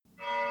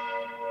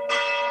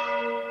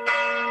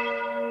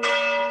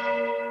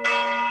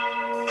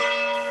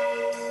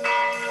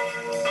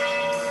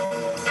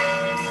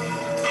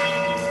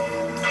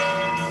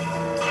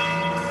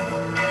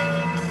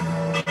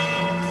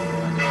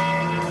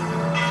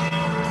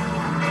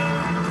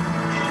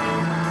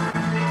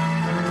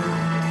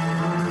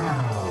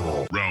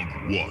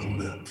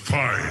one,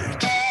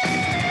 fight!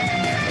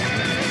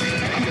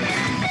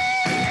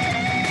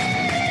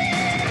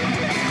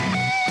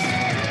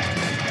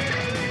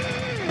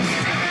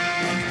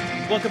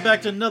 Welcome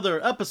back to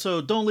another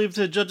episode. Don't Leave It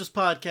to the Judges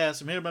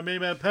podcast. I'm here with my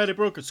main man, Patty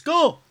Broker.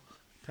 Skull!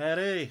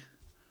 Patty.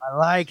 I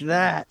like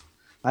that.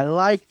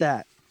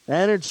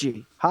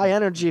 Energy. High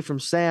energy from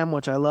Sam,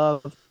 which I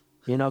love,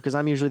 because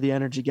I'm usually the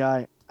energy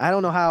guy. I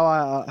don't know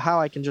how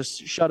I can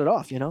just shut it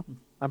off,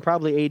 I'm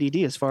probably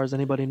ADD as far as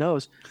anybody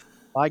knows.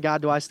 By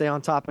God, do I stay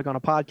on topic on a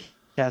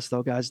podcast,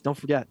 though, guys. Don't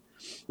forget,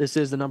 this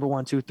is the number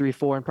 1, 2, 3,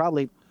 4, and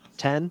probably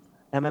 10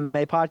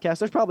 MMA podcasts.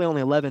 There's probably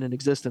only 11 in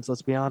existence,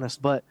 let's be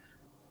honest. But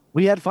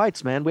we had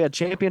fights, man. We had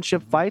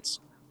championship fights.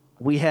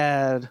 We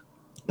had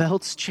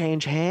belts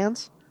change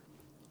hands.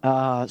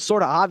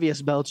 Sort of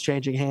obvious belts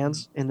changing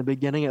hands in the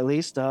beginning, at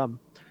least. But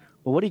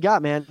what do you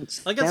got, man?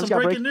 I got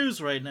some breaking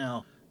news right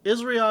now.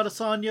 Israel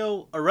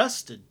Adesanya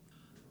arrested.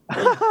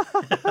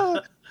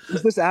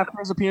 Is this after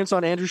his appearance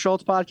on Andrew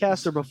Schultz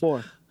podcast or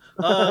before?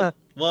 Well,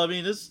 I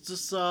mean, this is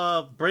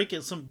just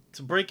breaking some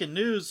breaking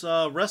news.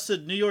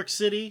 Arrested New York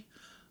City.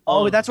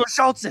 Oh, that's where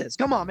Schultz is.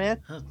 Come on,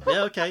 man.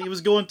 Yeah, okay. He was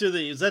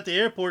at the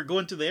airport,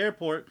 going to the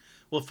airport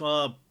with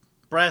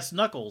brass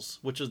knuckles,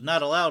 which is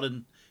not allowed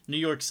in New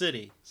York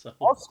City. So.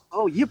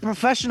 Oh, you're a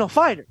professional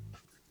fighter.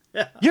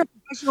 Yeah. You're a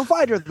professional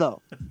fighter,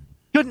 though.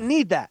 Couldn't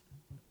need that.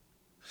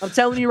 I'm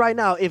telling you right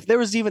now, if there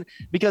was even,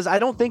 because I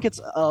don't think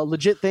it's a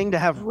legit thing to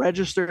have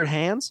registered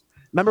hands.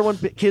 Remember when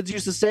kids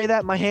used to say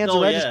that? My hands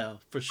are registered. Yeah,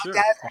 for sure. My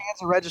dad's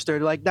hands are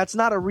registered. Like, that's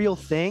not a real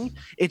thing.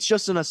 It's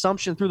just an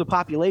assumption through the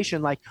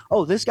population. Like,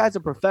 oh, this guy's a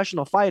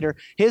professional fighter.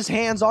 His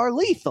hands are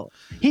lethal.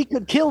 He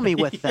could kill me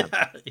with them.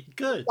 Yeah, he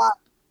could. But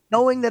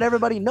knowing that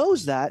everybody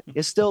knows that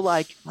is still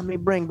like, let me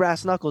bring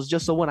brass knuckles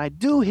just so when I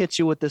do hit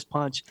you with this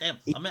punch. Damn,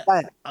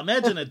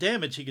 imagine the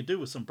damage he could do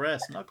with some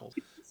brass knuckles.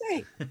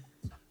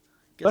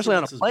 Especially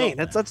on a plane.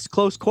 That's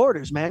close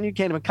quarters, man. You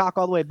can't even cock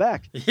all the way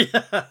back.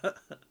 Yeah.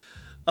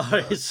 All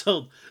right,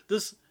 so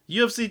this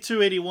UFC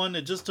 281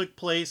 that just took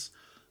place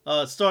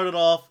started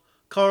off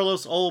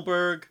Carlos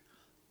Ulberg.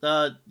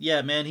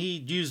 Yeah, man, he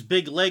used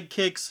big leg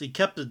kicks. He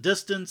kept the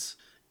distance.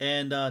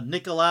 And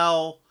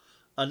Nicolau,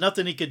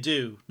 nothing he could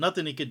do.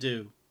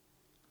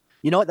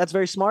 You know what? That's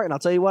very smart. And I'll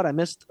tell you what, I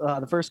missed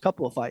the first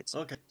couple of fights.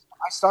 Okay.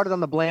 I started on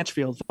the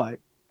Blanchfield fight.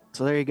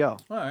 So there you go.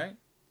 All right.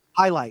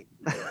 Highlight.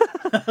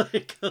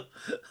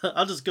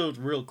 I'll just go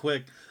real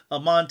quick.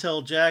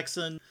 Montel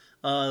Jackson,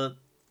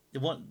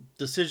 one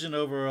decision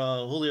over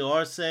Julio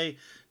Arce.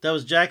 That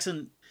was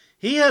Jackson.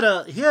 He had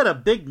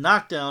a big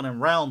knockdown in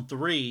round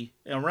 3.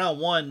 In round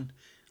 1,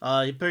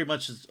 he pretty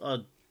much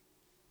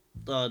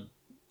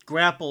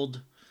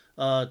grappled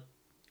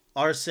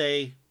Arce.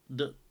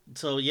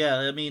 So yeah,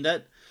 I mean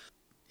that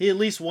he at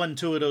least won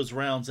 2 of those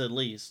rounds at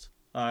least.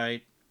 All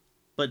right,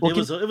 but it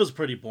was a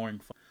pretty boring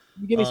fight.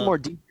 Can you give me some more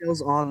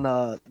details on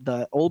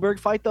the Ulberg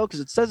fight though,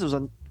 because it says it was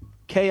a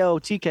KO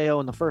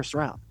TKO in the first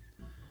round.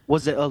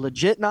 Was it a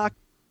legit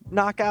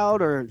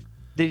knockout, or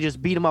did he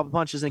just beat him up with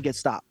punches and get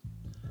stopped?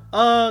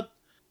 Yeah,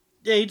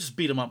 he just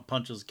beat him up with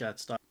punches, got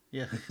stopped.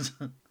 Yeah.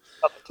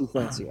 Too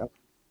fancy.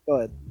 Go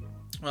ahead.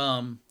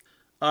 All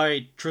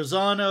right,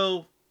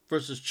 Trezano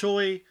versus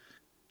Choi.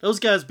 Those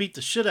guys beat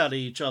the shit out of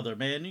each other,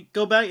 man. You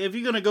go back if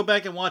you're gonna go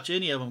back and watch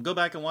any of them. Go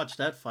back and watch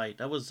that fight.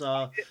 That was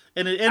and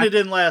it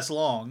didn't last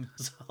long.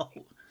 So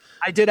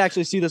I did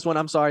actually see this one.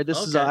 I'm sorry. This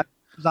is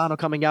Trezano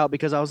coming out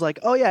because I was like,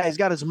 oh yeah, he's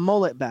got his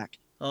mullet back.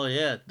 Oh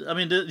yeah, I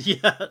mean,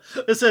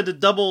 it said the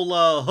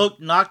double hook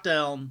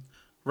knockdown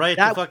right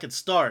at the fucking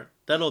start.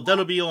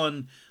 That'll be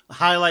on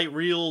highlight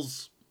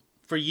reels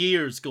for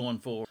years going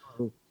forward.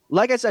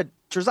 Like I said,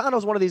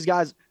 Trezano's one of these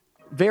guys.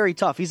 Very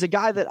tough. He's a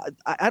guy that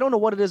I don't know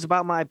what it is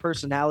about my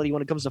personality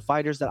when it comes to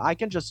fighters that I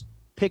can just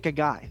pick a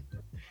guy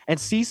and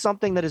see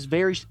something that is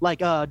very like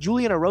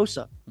Julian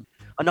Erosa,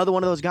 another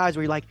one of those guys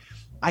where you're like,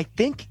 I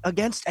think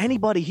against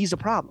anybody he's a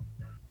problem.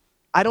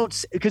 I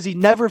don't, because he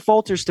never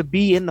falters to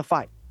be in the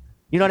fight.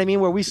 You know what I mean?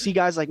 Where we see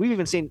guys like, we've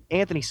even seen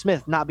Anthony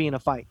Smith not be in a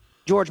fight,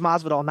 George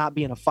Masvidal not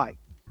be in a fight.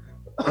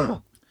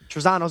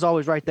 Trezano's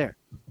always right there.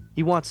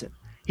 He wants it.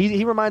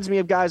 He reminds me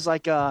of guys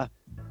like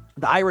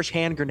the Irish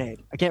hand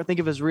grenade. I can't think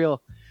of his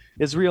real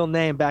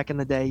name back in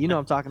the day. You know what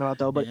I'm talking about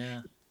though. But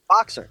yeah.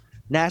 Boxer,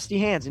 nasty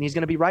hands, and he's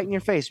going to be right in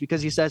your face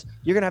because he says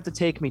you're going to have to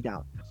take me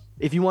down.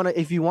 If you want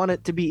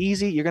it to be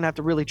easy, you're going to have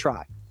to really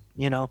try.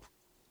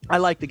 I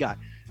like the guy.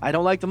 I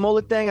don't like the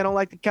mullet thing. I don't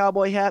like the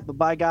cowboy hat, but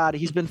by God,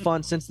 he's been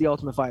fun since the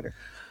Ultimate Fighter.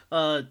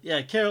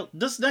 Yeah, Carol.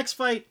 This next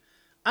fight,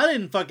 I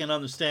didn't fucking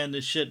understand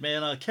this shit,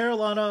 man.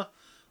 Carolina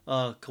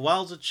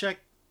Kowalczyk,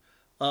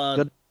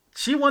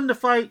 she won the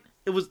fight.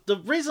 It was the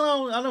reason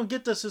I don't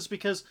get this is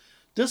because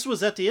this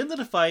was at the end of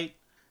the fight.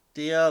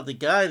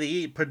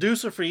 The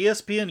producer for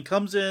ESPN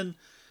comes in,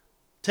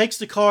 takes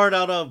the card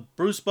out of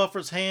Bruce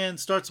Buffer's hand,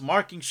 starts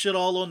marking shit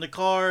all on the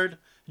card.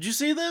 Did you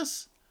see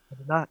this? I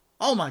did not.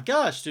 Oh my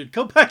gosh, dude.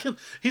 Go back and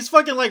he's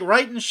fucking like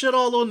writing shit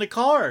all on the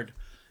card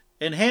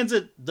and hands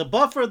it to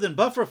Buffer. Then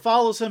Buffer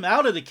follows him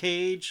out of the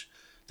cage.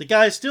 The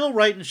guy's still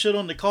writing shit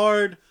on the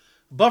card.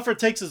 Buffer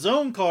takes his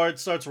own card,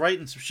 starts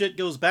writing some shit,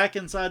 goes back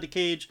inside the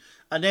cage,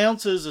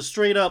 announces a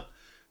straight up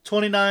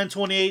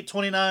 29-28,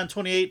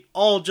 29-28,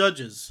 all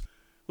judges.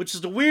 Which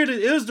is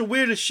it was the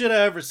weirdest shit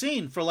I ever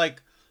seen. For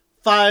like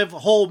 5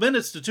 whole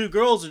minutes, the two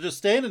girls are just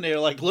standing there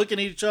like looking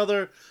at each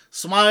other,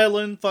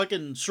 smiling,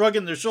 fucking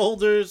shrugging their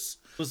shoulders.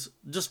 It was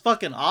just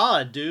fucking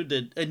odd, dude,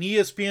 that an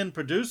ESPN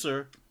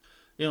producer,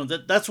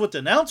 that's what the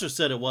announcer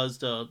said it was,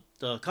 the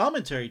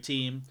commentary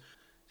team.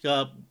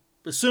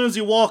 As soon as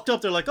he walked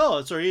up, they're like, oh,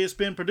 it's our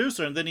ESPN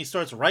producer. And then he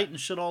starts writing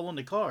shit all on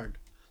the card.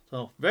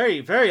 So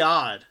very, very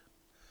odd.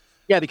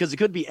 Yeah, because it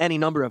could be any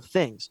number of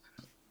things.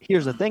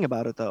 Here's the thing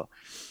about it, though.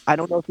 I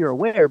don't know if you're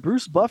aware,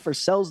 Bruce Buffer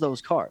sells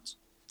those cards.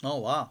 Oh,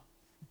 wow.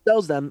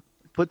 Sells them,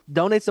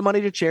 donates the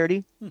money to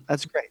charity.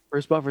 That's great.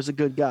 Bruce Buffer's a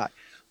good guy.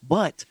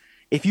 But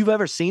if you've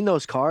ever seen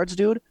those cards,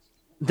 dude,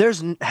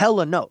 there's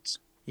hella notes.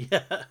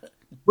 Yeah.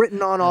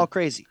 Written on all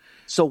crazy.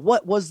 So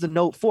what was the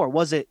note for?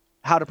 Was it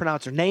how to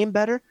pronounce her name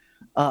better?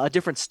 A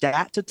different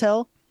stat to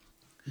tell?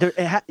 You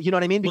know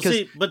what I mean?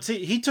 Because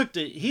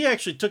he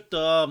actually took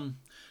the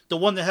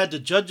one that had the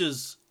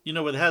judges,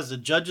 where it has the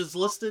judges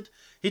listed.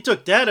 He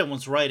took that and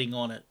was writing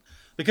on it.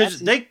 Because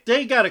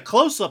they got a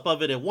close-up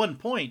of it at one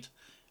point,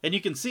 and you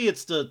can see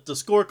it's the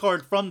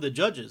scorecard from the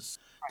judges.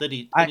 I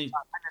understand.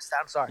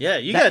 I'm sorry. Yeah,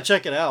 you got to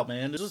check it out,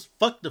 man. Just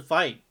fuck the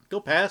fight.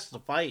 Go past the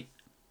fight.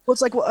 Well,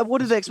 it's like, what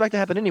did they expect to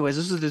happen anyways?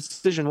 This was a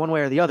decision one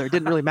way or the other. It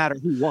didn't really matter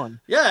who won.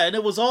 Yeah, and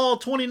it was all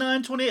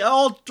 29-28.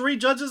 All 3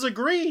 judges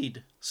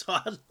agreed. So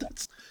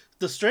that's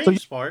the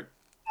strange part.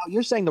 Now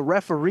you're saying the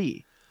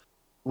referee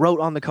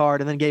wrote on the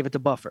card and then gave it to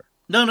Buffer?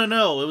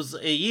 No. It was a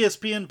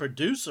ESPN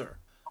producer.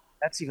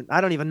 I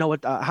don't even know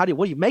what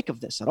do you make of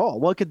this at all?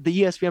 What could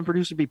the ESPN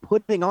producer be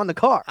putting on the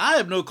card? I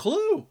have no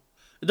clue.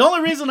 The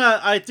only reason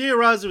I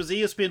theorized it was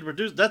ESPN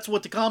producer, that's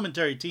what the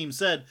commentary team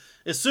said.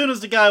 As soon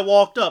as the guy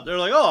walked up, they're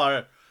like,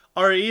 oh,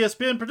 our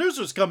ESPN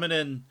producer's coming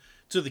in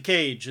to the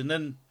cage. And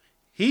then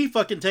he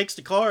fucking takes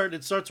the card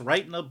and starts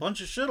writing a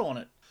bunch of shit on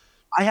it.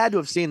 I had to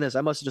have seen this.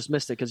 I must have just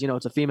missed it because,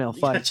 it's a female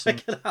fight.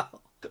 Check it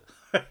out.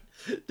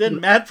 Then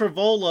Matt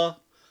Frevola.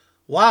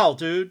 Wow,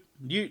 dude.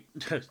 You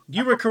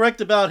were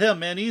correct about him,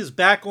 man. He is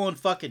back on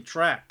fucking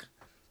track.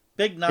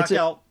 Big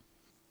knockout.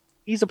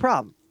 He's a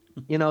problem.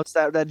 It's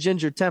that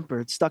ginger temper.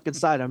 It's stuck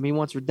inside him. He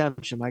wants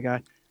redemption, my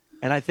guy.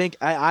 And I think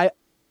I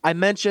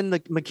mentioned the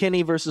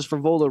McKinney versus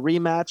Frevola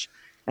rematch,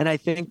 and I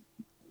think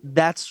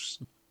that's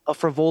a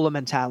Frevola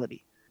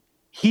mentality.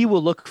 He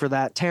will look for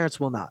that. Terrence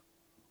will not.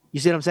 You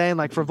see what I'm saying?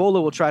 Like,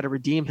 Frevola will try to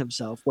redeem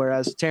himself,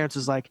 whereas Terrence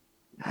is like,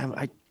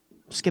 I'm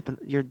skipping.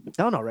 You're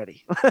done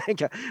already.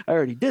 I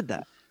already did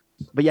that.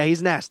 But yeah,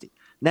 he's nasty.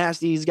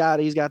 He's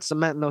got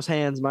cement in those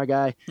hands, my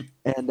guy.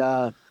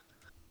 And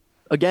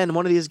again,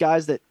 one of these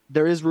guys that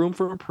there is room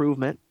for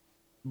improvement,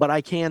 but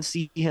I can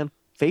see him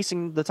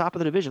facing the top of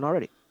the division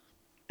already,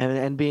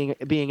 and being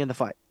in the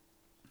fight.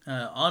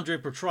 Andre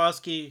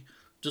Petrosky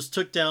just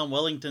took down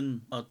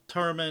Wellington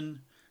Turman,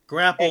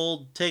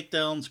 grappled,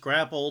 takedowns,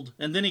 grappled,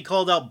 and then he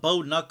called out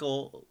Bo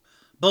Nickel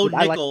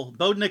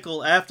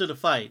after the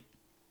fight.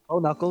 Oh,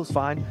 Knuckles,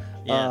 fine.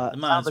 Yeah, it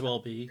might as well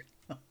be.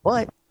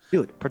 But,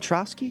 dude,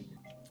 Petrosky,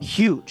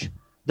 huge.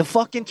 The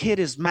fucking kid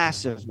is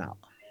massive now.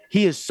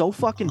 He is so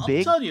fucking big.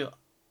 I'm telling you,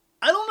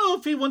 I don't know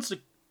if he wants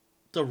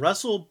to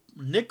wrestle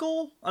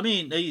Nickel. I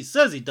mean, he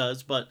says he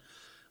does, but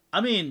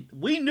I mean,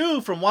 we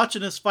knew from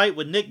watching this fight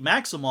with Nick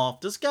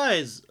Maximoff, this guy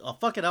is a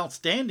fucking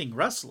outstanding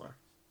wrestler.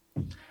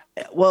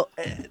 Well,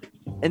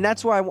 and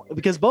that's where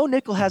because Bo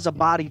Nickel has a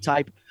body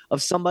type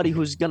of somebody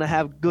who's going to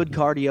have good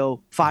cardio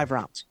 5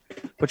 rounds.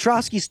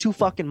 Petrosky's too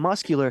fucking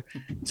muscular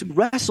to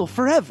wrestle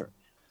forever.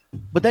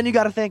 But then you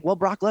got to think, well,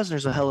 Brock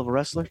Lesnar's a hell of a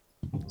wrestler.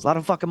 There's a lot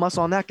of fucking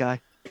muscle on that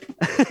guy.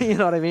 You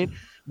know what I mean?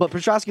 But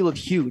Petrosky looked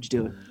huge,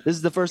 dude. This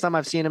is the first time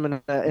I've seen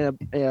him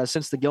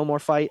since the Gilmore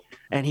fight,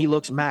 and he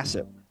looks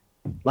massive.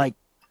 Like,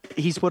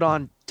 he's put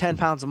on 10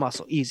 pounds of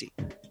muscle, easy.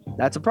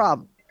 That's a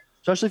problem,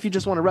 especially if you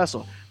just want to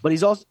wrestle. But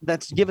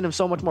that's given him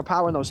so much more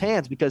power in those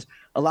hands, because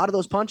a lot of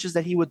those punches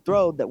that he would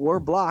throw that were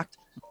blocked,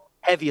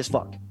 heavy as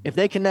fuck. If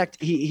they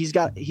connect, he's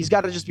got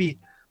to just be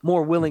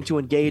more willing to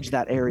engage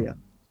that area.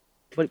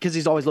 But because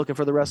he's always looking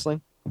for the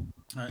wrestling.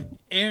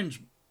 Aaron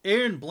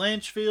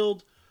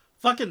Blanchfield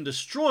fucking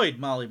destroyed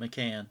Molly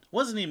McCann.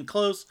 Wasn't even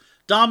close.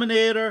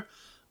 Dominator.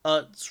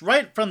 It's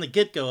right from the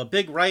get-go. A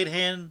big right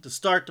hand to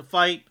start the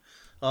fight.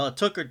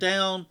 Took her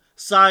down.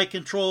 Side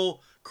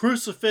control.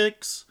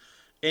 Crucifix.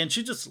 And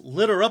she just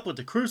lit her up with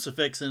the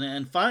crucifix.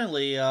 And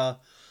finally,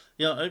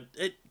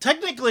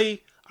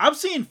 technically, I've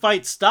seen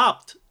fights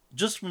stopped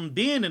just from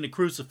being in the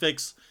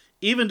crucifix,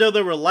 even though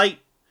they were light.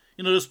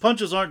 Those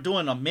punches aren't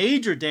doing a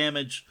major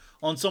damage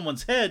on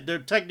someone's head. They're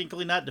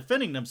technically not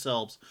defending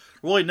themselves.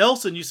 Roy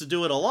Nelson used to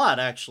do it a lot,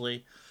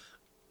 actually.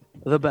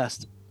 The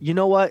best. You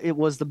know what? It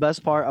was the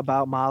best part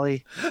about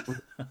Molly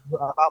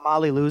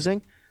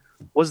losing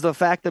was the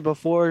fact that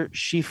before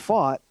she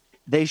fought,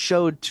 they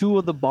showed 2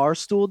 of the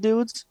Barstool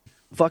dudes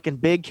fucking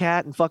Big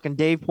Cat and fucking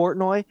Dave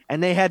Portnoy,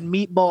 and they had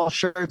meatball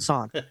shirts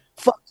on.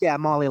 Fuck yeah,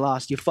 Molly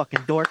lost, you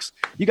fucking dorks.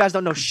 You guys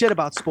don't know shit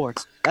about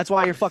sports. That's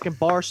why you're fucking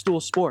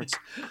barstool sports.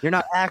 You're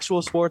not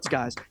actual sports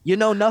guys. You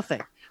know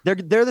nothing.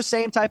 They're the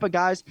same type of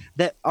guys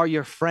that are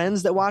your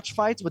friends that watch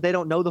fights, but they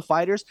don't know the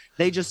fighters.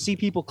 They just see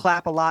people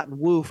clap a lot and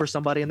woo for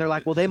somebody, and they're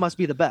like, well, they must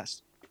be the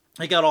best.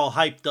 They got all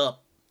hyped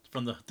up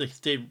from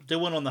they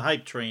went on the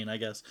hype train, I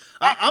guess.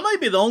 I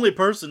might be the only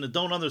person that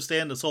don't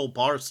understand this whole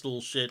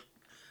barstool shit.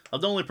 I'm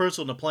the only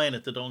person on the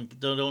planet that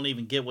don't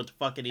even get what the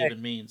fuck it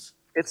even means.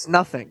 It's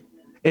nothing.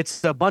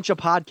 It's a bunch of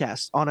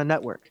podcasts on a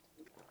network.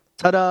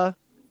 Ta-da!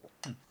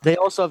 They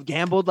also have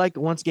gambled, like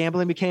once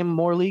gambling became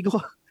more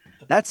legal.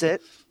 That's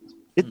it.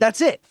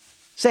 That's it.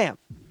 Sam,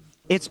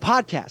 it's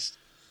podcast.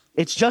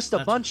 It's just a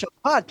bunch of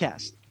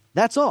podcasts.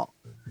 That's all.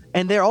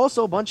 And they're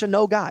also a bunch of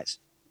no guys.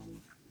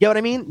 You know what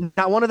I mean?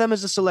 Not one of them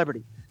is a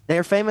celebrity.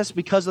 They're famous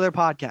because of their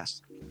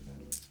podcast.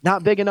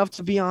 Not big enough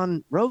to be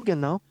on Rogan,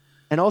 though.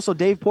 And also,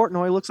 Dave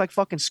Portnoy looks like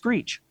fucking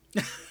Screech.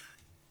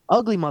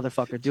 Ugly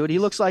motherfucker, dude. He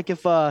looks like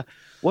if,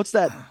 what's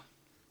that?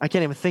 I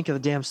can't even think of the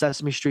damn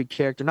Sesame Street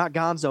character. Not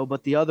Gonzo,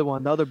 but the other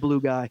one, the other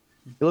blue guy.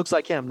 It looks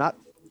like him.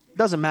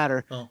 Doesn't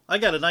matter. Oh, I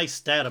got a nice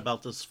stat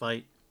about this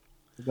fight.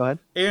 Go ahead.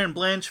 Erin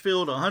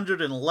Blanchfield,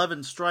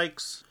 111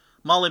 strikes.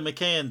 Molly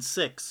McCann,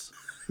 6.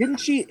 Didn't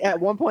she at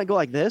one point go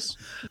like this?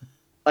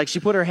 Like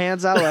she put her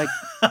hands out like,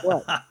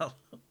 what?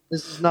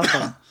 This is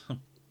nothing.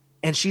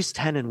 And she's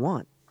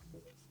 10-1.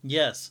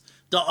 Yes.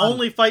 The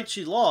only fight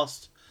she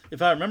lost,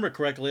 if I remember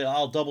correctly,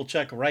 I'll double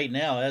check right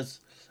now as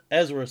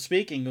we're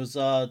speaking, was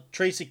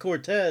Tracy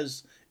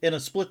Cortez in a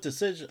split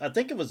decision. I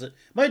think it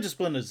might have just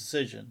been a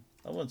decision.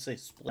 I wouldn't say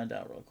split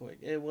out real quick.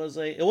 It was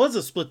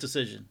a split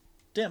decision.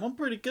 Damn, I'm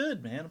pretty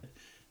good, man.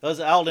 I was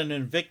out in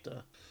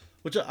Invicta,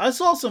 which I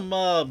saw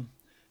some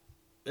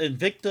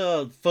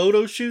Invicta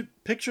photo shoot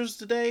pictures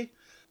today.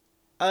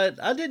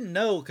 I didn't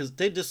know because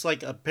they just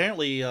like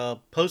apparently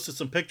posted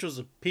some pictures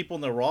of people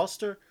in their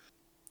roster.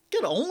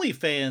 Get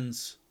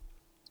OnlyFans,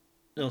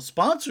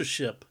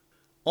 sponsorship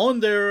on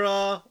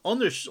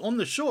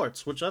their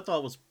shorts, which I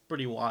thought was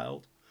pretty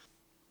wild.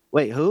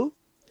 Wait, who?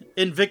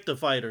 Invicta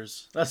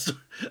fighters.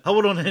 I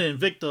went on a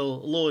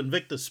little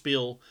Invicta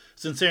spiel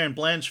since Erin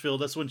Blanchfield.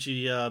 That's when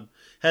she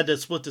had that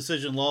split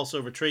decision loss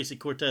over Tracy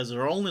Cortez,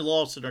 her only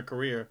loss in her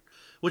career.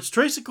 Which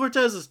Tracy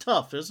Cortez is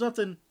tough. There's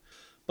nothing,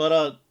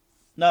 but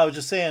no, I was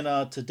just saying.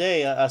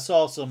 Today I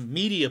saw some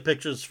media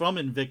pictures from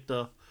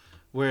Invicta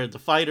where the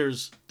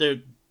fighters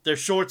their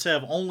shorts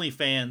have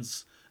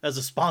OnlyFans as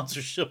a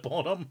sponsorship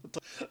on them.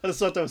 I just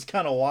thought that was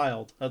kind of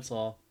wild. That's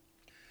all.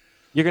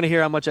 You're gonna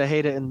hear how much I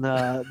hate it in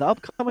the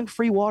upcoming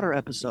Free Water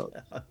episode.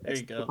 There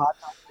you go.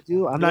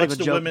 I'm not even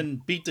the joking.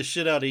 Women beat the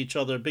shit out of each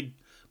other, big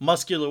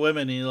muscular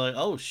women, and you're like,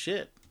 oh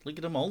shit, look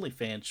at them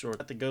OnlyFans shorts.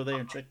 I have to go there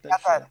and check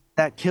that shit.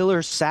 That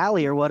Killer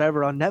Sally or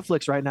whatever on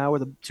Netflix right now, where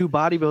the two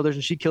bodybuilders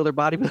and she killed her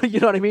bodybuilder. You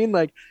know what I mean?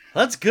 Like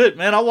that's good,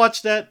 man. I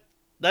watched that.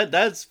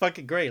 That's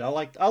fucking great. I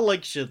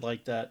like shit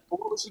like that.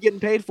 What was she getting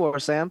paid for,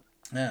 Sam?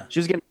 Yeah, she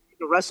was getting paid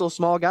to wrestle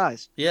small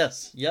guys.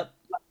 Yes. Yep.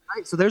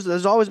 Right. So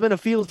there's always been a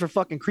field for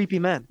fucking creepy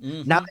men.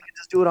 Mm-hmm. Now they can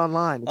just do it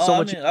online. It's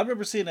I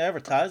remember seeing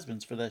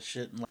advertisements for that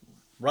shit in like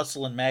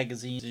wrestling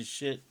magazines and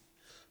shit.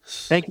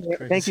 Thank you,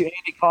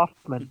 Andy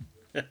Kaufman.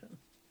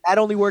 That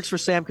only works for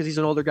Sam because he's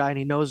an older guy and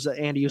he knows that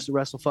Andy used to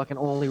wrestle fucking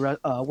only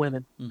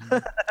women. Mm-hmm.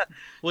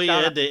 Well, you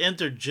had the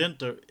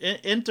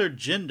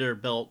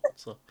intergender belt.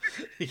 So.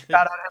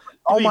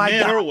 Oh my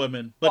man God. or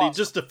women, but he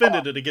just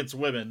defended it against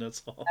women.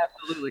 That's all.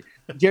 Absolutely,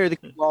 Jerry the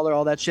Waller,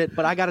 all that shit.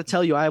 But I got to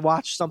tell you, I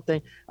watched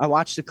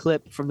a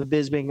clip from the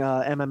Bisbing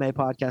MMA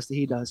podcast that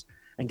he does,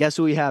 and guess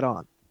who he had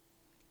on?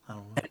 I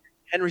don't know.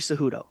 Henry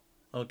Cejudo.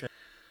 Okay.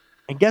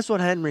 And guess what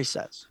Henry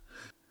says?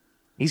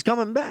 He's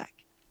coming back.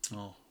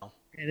 Oh.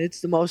 And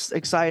it's the most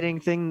exciting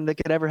thing that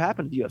could ever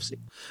happen to the UFC.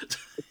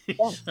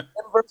 Him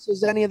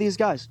versus any of these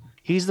guys.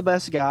 He's the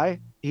best guy.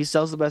 He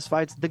sells the best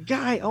fights. The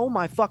guy, oh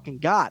my fucking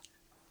God.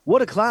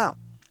 What a clown.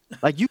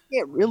 Like, you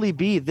can't really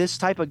be this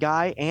type of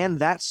guy and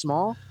that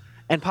small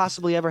and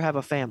possibly ever have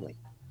a family.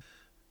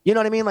 You know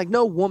what I mean? Like,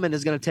 no woman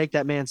is going to take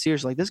that man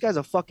seriously. Like, this guy's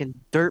a fucking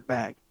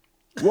dirtbag.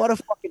 What a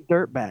fucking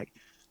dirtbag.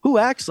 Who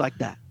acts like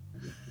that?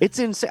 It's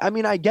insane. I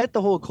mean, I get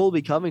the whole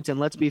Colby Covington,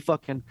 let's be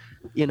fucking,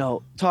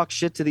 talk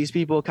shit to these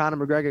people. Conor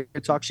McGregor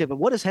talk shit. But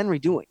what is Henry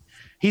doing?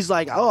 He's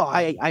like, oh,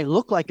 I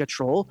look like a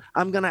troll.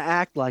 I'm going to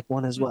act like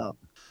one as well.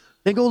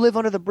 Then go live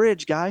under the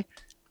bridge, guy.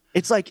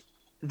 It's like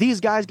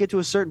these guys get to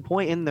a certain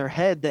point in their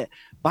head that,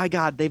 by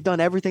God, they've done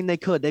everything they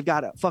could. They've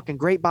got a fucking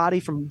great body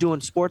from doing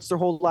sports their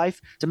whole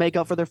life to make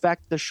up for the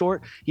fact that they're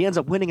short. He ends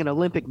up winning an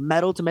Olympic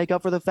medal to make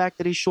up for the fact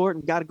that he's short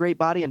and got a great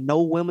body and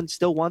no woman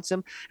still wants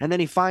him. And then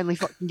he finally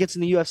fucking gets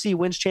in the UFC,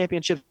 wins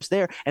championships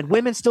there, and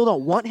women still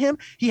don't want him.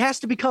 He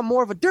has to become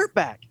more of a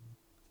dirtbag.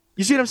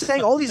 You see what I'm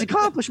saying? All these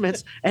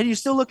accomplishments, and you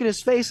still look at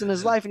his face and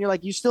his life, and you're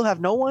like, you still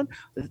have no one?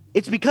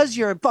 It's because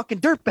you're a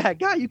fucking dirtbag,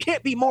 guy. You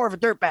can't be more of a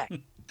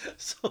dirtbag.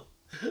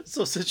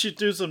 So since you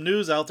threw some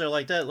news out there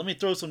like that, let me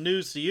throw some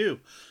news to you.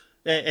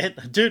 And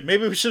dude,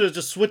 maybe we should have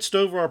just switched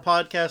over our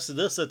podcast to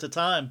this at the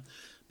time.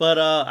 But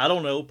I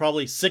don't know,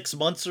 probably 6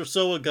 months or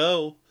so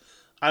ago,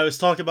 I was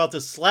talking about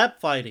this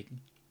slap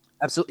fighting.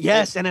 Absolutely.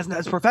 Yes, and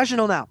it's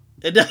professional now.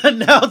 And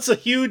now it's a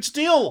huge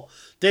deal.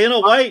 Dana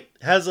White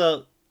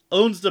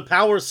owns the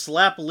Power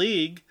Slap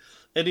League,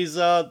 and he's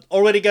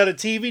already got a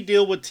TV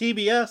deal with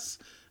TBS.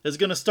 It's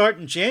going to start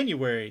in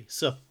January.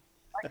 So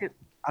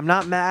I'm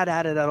not mad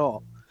at it at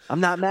all. I'm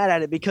not mad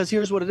at it because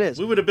here's what it is.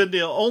 We would have been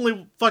the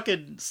only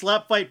fucking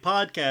slap fight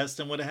podcast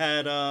and would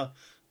have had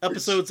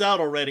episodes out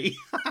already.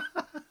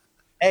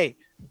 Hey,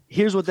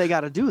 here's what they got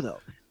to do, though.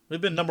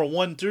 We've been number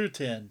 1 through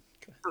 10.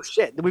 Oh,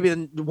 shit. We've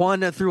been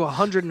 1 through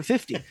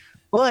 150.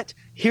 But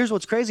here's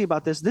what's crazy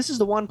about this. This is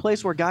the one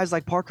place where guys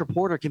like Parker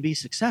Porter can be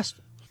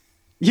successful.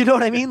 You know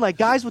what I mean? Like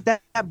guys with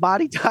that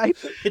body type.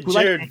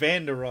 Jared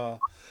Vanderhaar.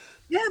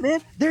 Yeah,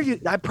 man.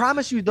 I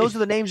promise you, those are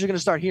the names you're going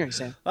to start hearing,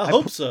 Sam. I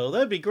hope so.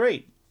 That'd be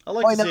great. I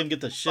like to see him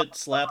get the shit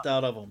slapped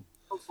out of him.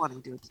 So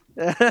funny, dude.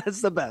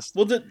 It's the best.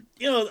 Well,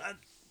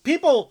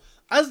 people,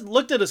 I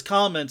looked at his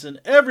comments and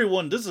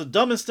everyone, this is the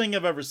dumbest thing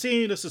I've ever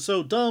seen. This is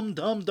so dumb.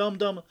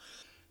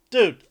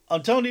 Dude,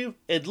 I'm telling you,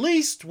 at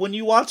least when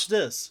you watch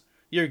this,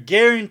 you're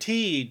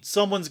guaranteed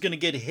someone's going to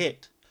get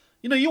hit.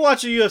 You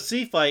watch a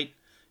UFC fight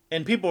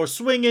and people are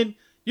swinging,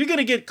 you're going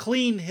to get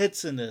clean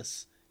hits in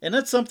this. And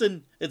that's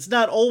something, it's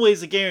not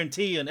always a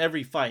guarantee in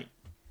every fight.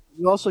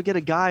 You also get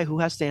a guy who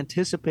has to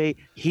anticipate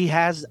he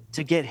has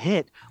to get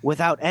hit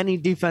without any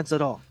defense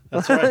at all.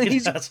 That's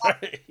right. That's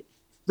right.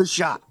 The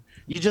shot.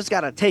 You just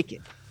got to take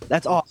it.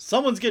 That's all.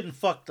 Someone's getting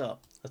fucked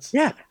up.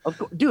 Yeah,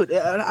 dude.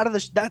 Out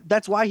of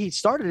that's why he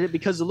started it,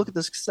 because look at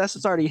the success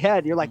it's already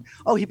had. You're like,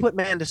 oh, he put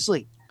man to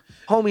sleep.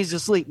 Homie's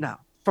asleep now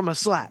from a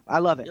slap. I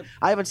love it. Yep.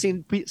 I haven't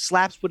seen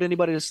slaps put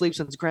anybody to sleep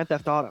since Grand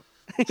Theft Auto.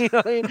 You know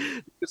what I mean?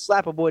 You could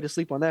slap a boy to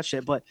sleep on that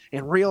shit, but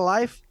in real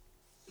life,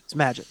 it's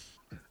magic.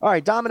 All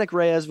right, Dominic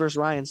Reyes versus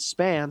Ryan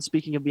Spann.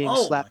 Speaking of being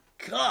slapped.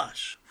 Oh, my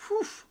gosh.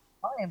 Whew.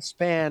 Ryan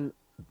Spann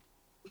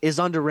is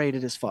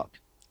underrated as fuck.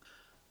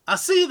 I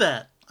see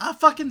that. I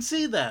fucking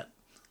see that.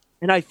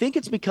 And I think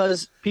it's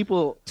because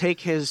people take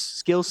his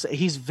skill set.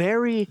 He's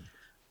very,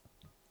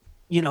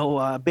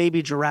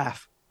 baby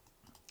giraffe.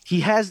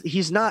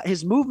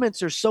 His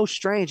movements are so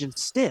strange and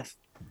stiff.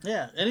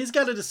 Yeah, and he's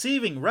got a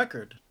deceiving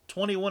record,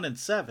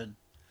 21-7. And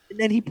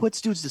then he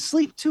puts dudes to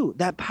sleep too.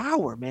 That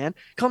power, man,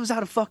 comes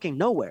out of fucking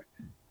nowhere.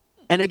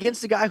 And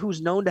against a guy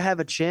who's known to have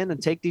a chin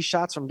and take these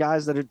shots from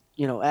guys that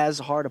are, as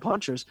hard of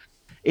punchers,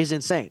 is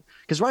insane.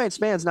 Because Ryan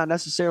Spann's not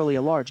necessarily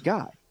a large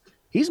guy.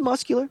 He's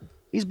muscular.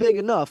 He's big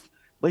enough,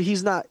 but he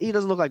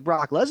doesn't look like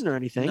Brock Lesnar or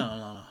anything.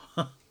 No.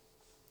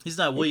 He's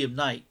not William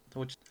Knight.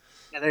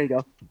 Yeah, there you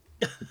go.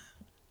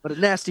 But a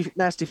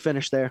nasty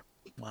finish there.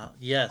 Wow.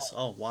 Yes.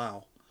 Oh,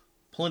 wow.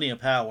 Plenty of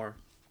power.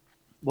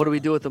 What do we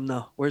do with him,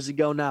 though? Where's he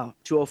go now?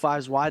 205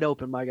 is wide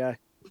open, my guy.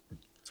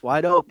 It's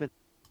wide open.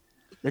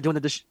 They're doing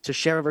the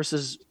Teixeira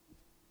versus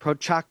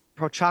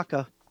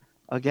Prochaka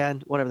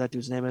again. Whatever that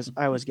dude's name is.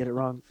 I always get it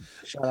wrong.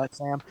 Shout out,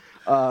 Sam.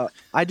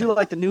 I do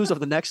like the news of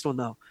the next one,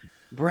 though.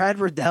 Brad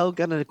Riddell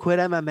gonna quit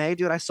MMA,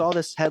 dude. I saw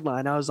this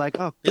headline. I was like,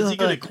 oh, good. Is he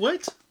gonna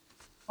quit?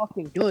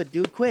 Fucking good,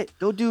 dude. Quit.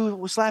 Go do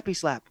slappy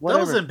slap.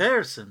 Whatever. That was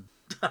embarrassing.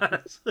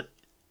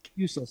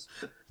 Useless.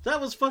 That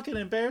was fucking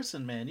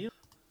embarrassing, man.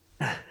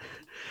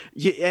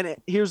 Yeah, and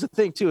here's the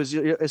thing too: is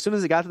as soon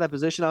as it got to that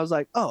position, I was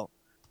like, "Oh,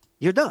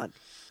 you're done."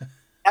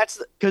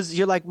 That's because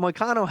you're like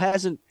Moicano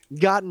hasn't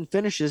gotten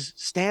finishes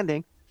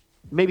standing,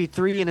 maybe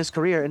 3 in his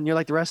career, and you're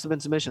like the rest of them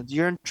in submissions.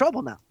 You're in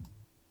trouble now.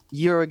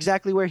 You're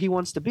exactly where he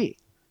wants to be.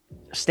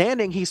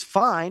 Standing, he's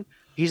fine.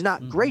 He's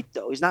not great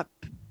though. He's not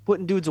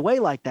putting dudes away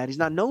like that. He's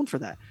not known for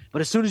that.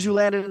 But as soon as you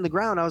landed in the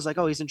ground, I was like,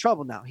 "Oh, he's in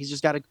trouble now. He's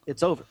just got to.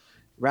 It's over.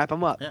 Wrap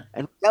him up." Yeah.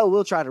 And Riddell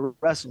will try to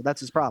wrestle. That's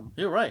his problem.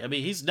 You're right. I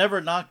mean, he's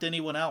never knocked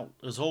anyone out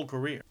his whole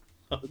career.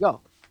 There we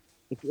go.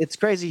 It's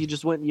crazy. You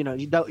just went, you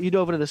dove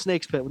into the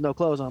snake's pit with no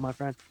clothes on, my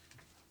friend.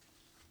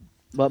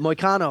 But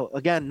Moicano,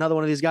 again, another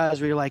one of these guys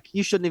where you're like,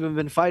 you shouldn't even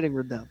been fighting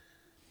Riddell.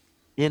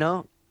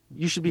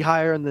 You should be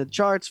higher in the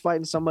charts,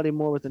 fighting somebody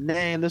more with a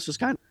name. This was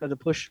kind of to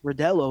push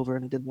Riddell over,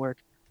 and it didn't work.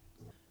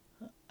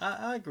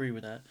 I agree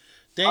with that.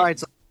 All right,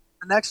 so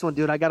the next one,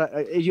 dude.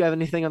 You have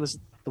anything on this?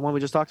 The one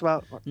we just talked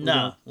about?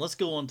 No. Let's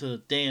go on to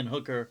Dan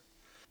Hooker.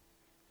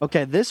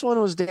 Okay, this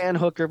one was Dan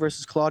Hooker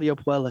versus Claudio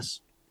Puelles.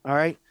 All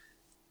right,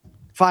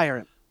 fire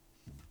him.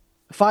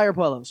 Fire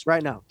Puelles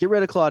right now. Get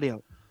rid of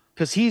Claudio,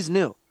 because he's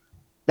new.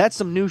 That's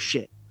some new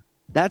shit.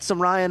 That's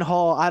some Ryan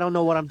Hall. I don't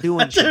know what I'm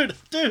doing.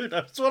 dude,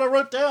 that's what I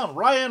wrote down.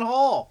 Ryan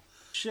Hall.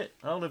 Shit,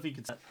 I don't know if you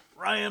can say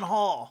Ryan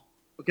Hall.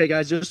 Okay,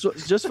 guys, just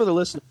for the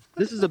listener,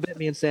 this is a bit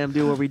me and Sam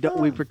do where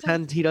we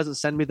pretend he doesn't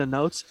send me the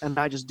notes, and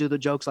I just do the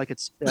jokes like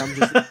I'm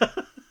just.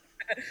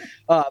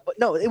 But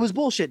no, it was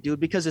bullshit, dude.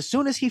 Because as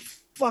soon as he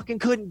fucking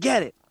couldn't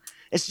get it,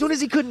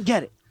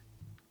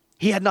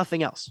 he had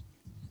nothing else.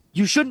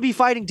 You shouldn't be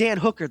fighting Dan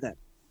Hooker then.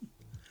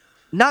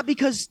 Not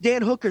because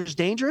Dan Hooker's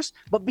dangerous,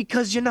 but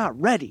because you're not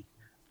ready.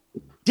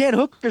 Dan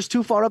Hooker's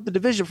too far up the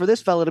division for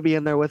this fella to be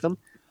in there with him.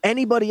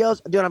 Anybody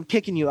else, dude, I'm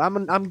kicking you.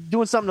 I'm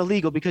doing something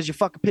illegal because you're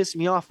fucking pissing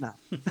me off now.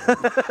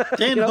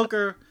 Dan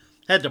Hooker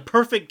had the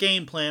perfect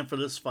game plan for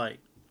this fight.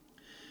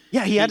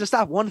 Yeah, he had to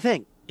stop one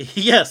thing.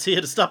 Yes, he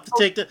had to stop to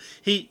take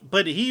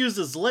but he used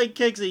his leg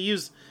kicks.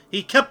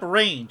 He kept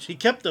range. He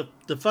kept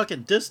the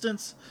fucking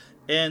distance,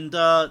 and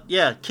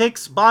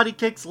kicks, body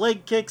kicks,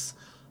 leg kicks,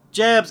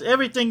 jabs,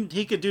 everything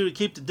he could do to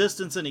keep the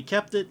distance, and he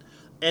kept it.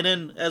 And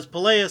then as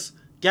Peleus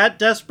got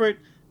desperate,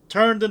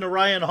 turned into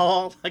Ryan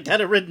Hall. I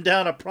got it written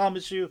down. I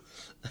promise you,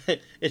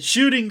 it's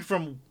shooting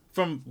from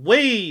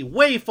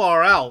way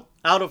far out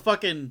of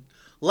fucking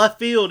left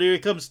field. Here he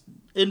comes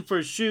in for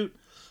a shoot,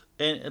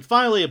 and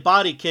finally a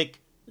body kick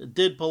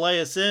did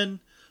Peleus in,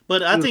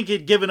 but I think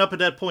he'd given up at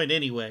that point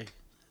anyway.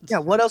 Yeah,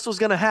 what else was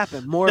gonna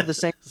happen? More of the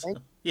same thing?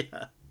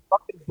 Yeah.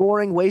 Fucking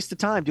boring waste of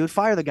time, dude.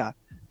 Fire the guy.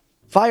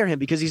 Fire him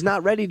because he's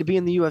not ready to be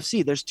in the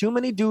UFC. There's too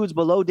many dudes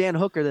below Dan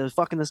Hooker that are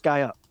fucking this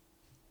guy up.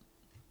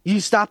 You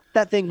stop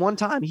that thing one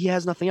time, he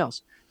has nothing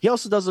else. He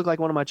also does look like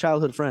one of my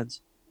childhood friends.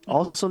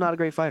 Also not a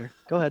great fighter.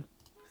 Go ahead.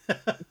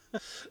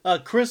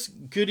 Chris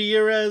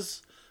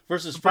Gutierrez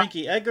versus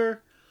Frankie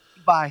Edgar.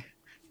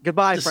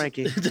 Goodbye,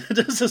 Frankie.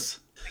 This is...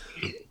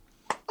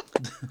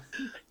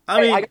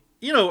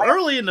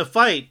 early in the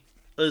fight,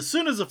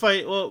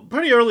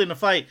 pretty early in the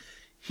fight,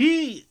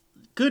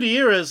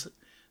 Gutierrez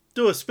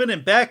threw a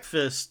spinning back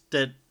fist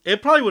that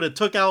it probably would have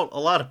took out a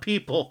lot of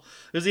people,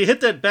 because he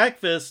hit that back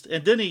fist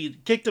and then he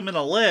kicked him in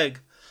the leg.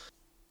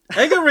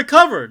 Edgar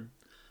recovered,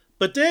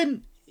 but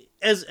then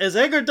as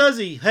Edgar does,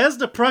 he has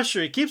the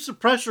pressure, he keeps the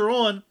pressure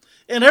on,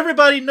 and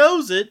everybody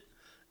knows it,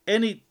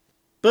 and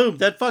boom,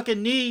 that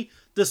fucking knee,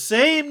 that's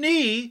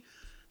the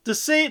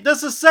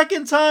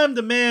second time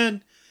the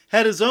man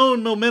had his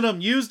own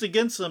momentum used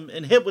against him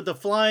and hit with the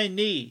flying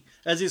knee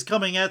as he's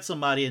coming at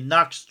somebody and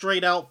knocked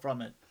straight out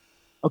from it.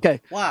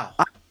 Okay. Wow.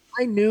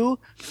 I knew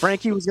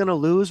Frankie was going to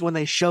lose when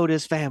they showed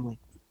his family.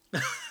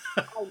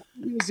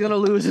 He was going to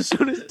lose as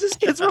soon as this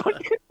kid's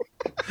running.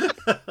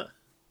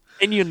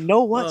 And you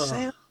know what,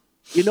 Sam?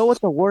 You know what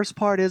the worst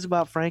part is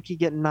about Frankie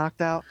getting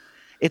knocked out?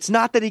 It's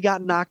not that he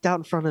got knocked out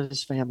in front of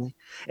his family.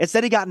 It's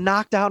that he got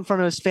knocked out in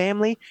front of his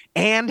family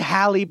and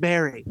Halle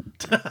Berry.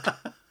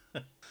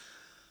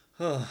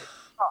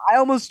 I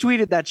almost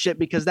tweeted that shit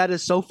because that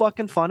is so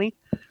fucking funny.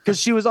 Because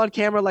she was on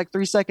camera like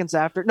 3 seconds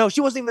after. No,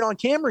 she wasn't even on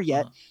camera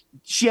yet.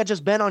 She had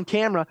just been on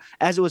camera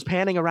as it was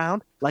panning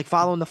around, like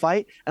following the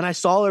fight. And I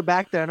saw her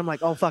back there, and I'm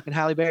like, oh, fucking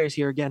Halle Berry's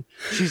here again.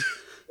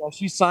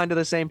 She's signed to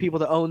the same people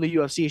that own the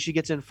UFC. She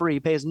gets in free,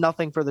 pays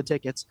nothing for the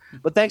tickets.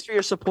 But thanks for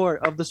your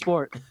support of the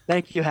sport.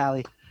 Thank you,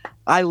 Halle.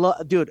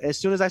 Dude, as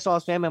soon as I saw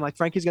his family, I'm like,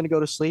 Frankie's going to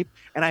go to sleep.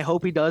 And I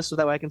hope he does, so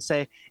that way I can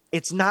say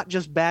it's not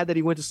just bad that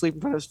he went to sleep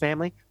in front of his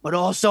family, but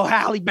also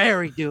Halle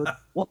Berry, dude.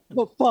 What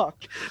the fuck?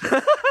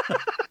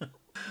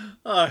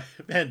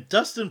 Man,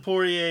 Dustin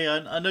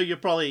Poirier, I know you're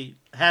probably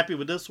happy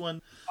with this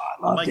one.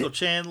 Michael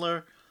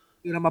Chandler.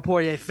 Dude, I'm a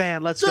Poirier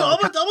fan. Let's go. I'm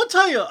going to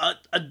tell you,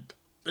 I'm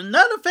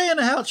not a fan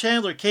of how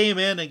Chandler came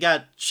in and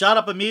got shot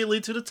up immediately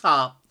to the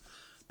top,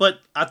 but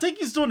I think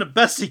he's doing the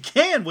best he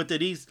can with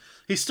it. He's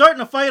starting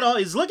to fight.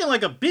 He's looking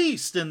like a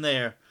beast in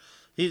there.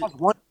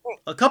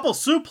 A couple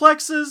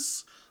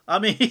suplexes. I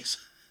mean,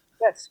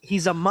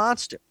 he's a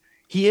monster.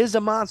 He is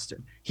a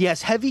monster. He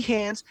has heavy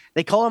hands.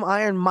 They call him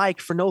Iron Mike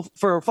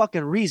for a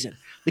fucking reason.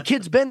 The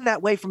kid's been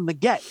that way from the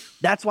get.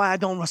 That's why I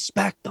don't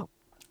respect him.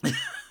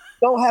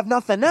 Don't have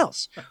nothing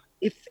else.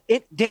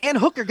 Dan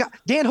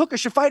Hooker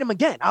should fight him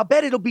again. I'll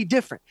bet it'll be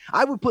different.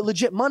 I would put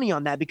legit money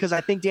on that because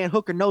I think Dan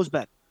Hooker knows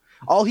better.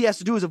 All he has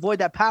to do is avoid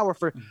that power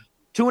for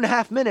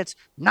 2.5 minutes.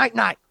 Night.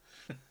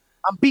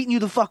 I'm beating you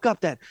the fuck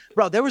up then.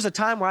 Bro, there was a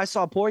time where I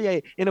saw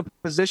Poirier in a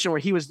position where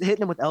he was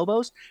hitting him with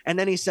elbows, and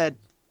then he said,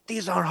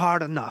 these aren't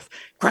hard enough.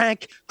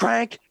 Crank.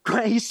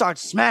 He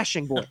starts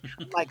smashing, boy.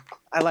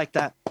 I like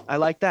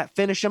that.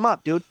 Finish him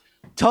up, dude.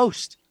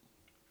 Toast.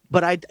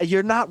 But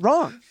you're not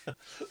wrong.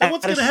 And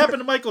what's going to happen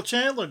to Michael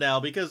Chandler now?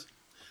 Because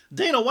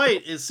Dana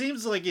White, it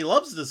seems like he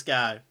loves this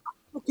guy.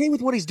 Okay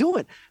with what he's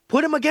doing.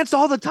 Put him against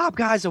all the top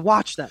guys and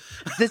watch them.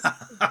 It's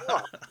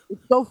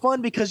so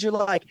fun because you're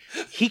like,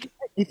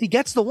 if he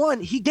gets the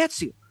one, he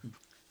gets you.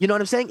 You know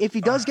what I'm saying? If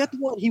he does get the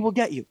one, he will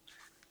get you.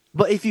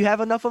 But if you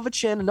have enough of a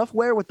chin, enough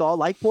wherewithal,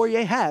 like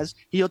Poirier has,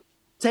 he'll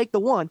take the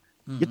one.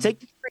 Mm-hmm. You take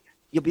the three,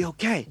 you'll be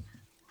okay.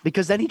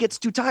 Because then he gets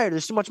too tired.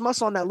 There's too much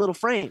muscle on that little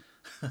frame.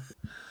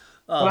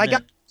 But I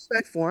got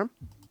respect for him.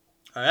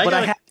 All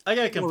right, I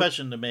got a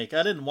confession to make.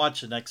 I didn't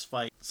watch the next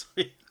fight.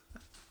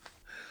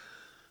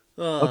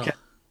 Okay.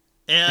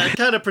 And I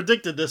kind of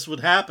predicted this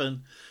would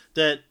happen,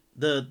 that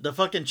the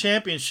fucking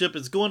championship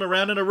is going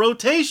around in a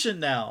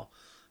rotation now.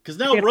 Because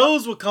now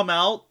Rose will come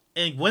out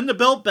and win the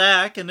belt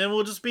back, and then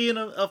we'll just be in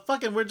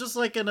we're just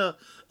like in a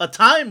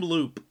time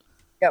loop.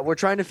 Yeah, we're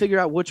trying to figure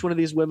out which one of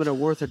these women are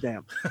worth a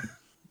damn.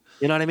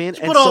 You know what I mean?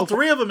 Put all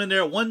three of them in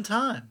there at one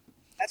time.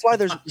 That's why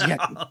there's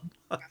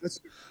that's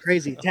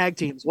crazy. Tag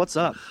teams, what's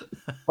up?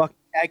 Fuck,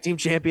 tag team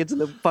champions in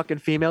the fucking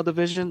female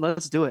division.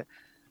 Let's do it.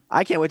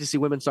 I can't wait to see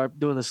women start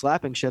doing the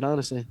slapping shit,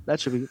 honestly. That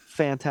should be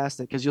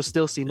fantastic because you'll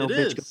still see no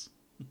bitch.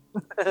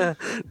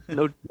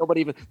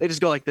 Nobody even. They just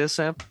go like this,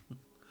 Sam.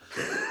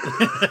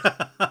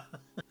 That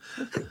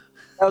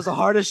was the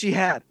hardest she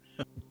had.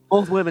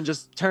 Both women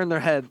just turned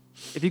their head.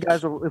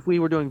 If we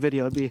were doing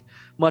video, it'd be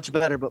much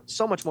better, but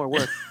so much more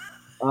work.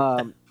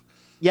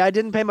 Yeah, I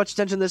didn't pay much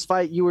attention to this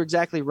fight. You were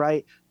exactly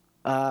right.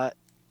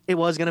 It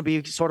was going to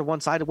be sort of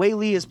one-sided. Wei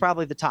Li is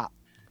probably the top,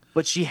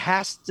 but she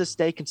has to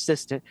stay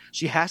consistent.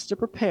 She has to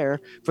prepare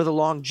for the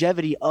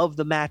longevity of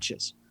the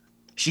matches.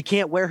 She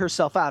can't wear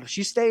herself out. If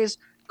she stays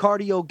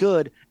cardio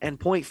good and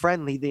point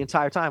friendly the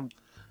entire time,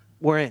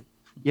 we're in.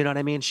 You know what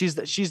I mean? She's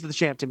the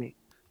champ to me.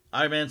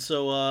 All right, man.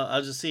 So I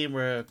was just seeing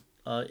where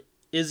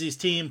Izzy's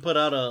team put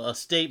out a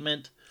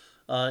statement.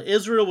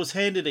 Israel was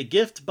handed a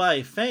gift by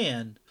a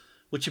fan,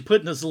 which he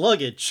put in his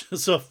luggage.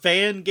 So a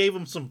fan gave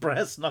him some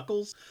brass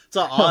knuckles. It's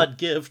an odd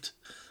gift.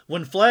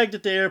 When flagged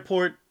at the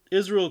airport,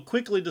 Israel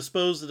quickly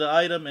disposed of the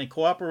item and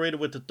cooperated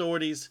with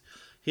authorities.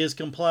 He has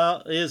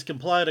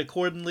complied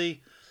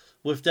accordingly.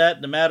 With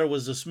that, the matter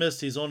was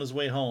dismissed. He's on his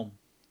way home.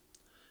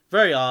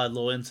 Very odd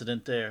little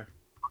incident there.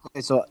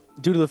 Okay, so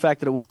due to the fact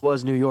that it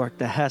was New York,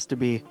 that has to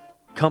be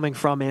coming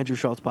from Andrew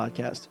Schultz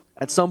podcast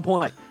at some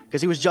point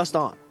because he was just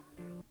on.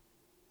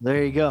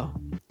 There you go.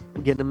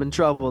 We're getting them in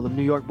trouble, the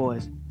New York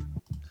boys.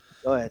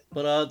 Go ahead.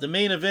 But the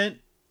main event.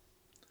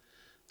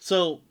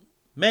 So,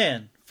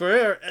 man,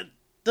 for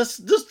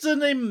this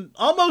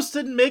almost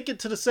didn't make it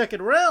to the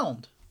second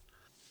round.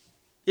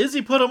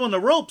 Izzy put him on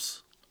the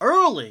ropes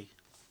early.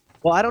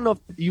 Well, I don't know if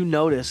you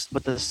noticed,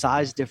 but the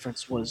size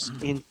difference was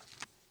in.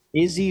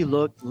 Izzy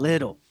looked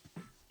little.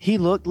 He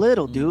looked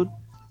little, dude.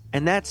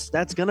 And that's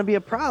going to be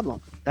a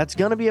problem. That's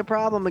going to be a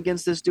problem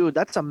against this dude.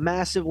 That's a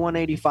massive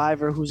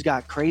 185er who's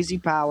got crazy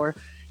power.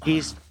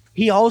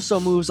 He also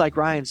moves like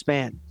Ryan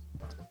Spann.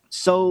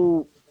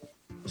 So,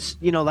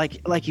 you know,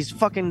 like he's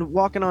fucking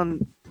walking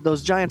on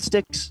those giant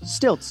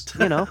stilts,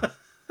 you know.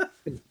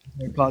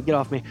 Get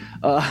off me.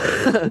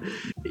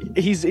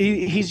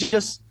 He's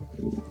just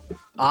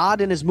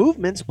odd in his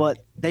movements,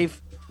 but they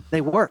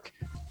work.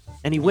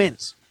 And he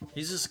wins.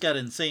 He's just got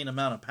an insane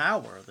amount of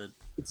power that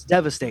it's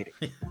devastating.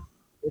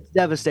 It's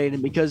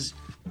devastating because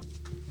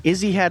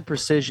Izzy had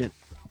precision.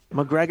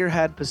 McGregor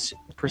had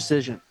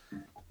precision.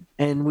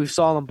 And we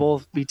saw them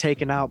both be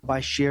taken out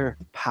by sheer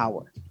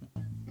power.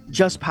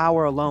 Just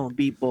power alone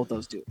beat both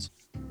those dudes.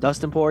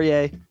 Dustin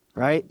Poirier,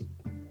 right?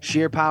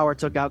 Sheer power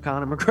took out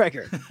Conor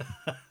McGregor.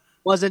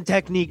 Wasn't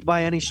technique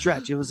by any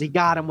stretch. It was he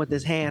got him with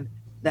his hand.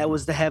 That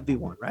was the heavy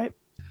one, right?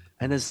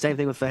 And it's the same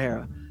thing with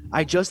Ferreira.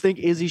 I just think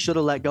Izzy should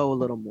have let go a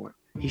little more.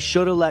 He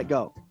should have let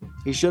go.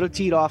 He should have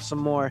teed off some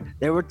more.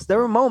 There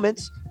were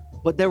moments,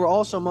 but there were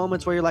also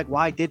moments where you're like,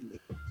 why didn't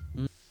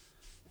he?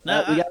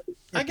 Now,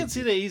 I can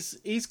see that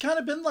he's kind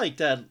of been like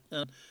that.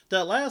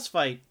 That last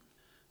fight,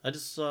 I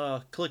just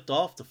clicked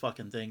off the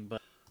fucking thing.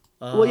 But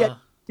well, yeah,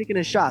 taking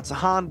his shots.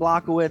 Han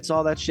Blachowicz,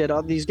 all that shit.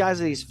 All these guys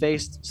that he's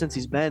faced since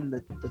he's been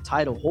the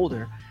title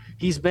holder.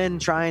 He's been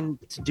trying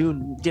to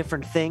do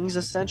different things,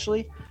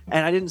 essentially.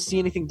 And I didn't see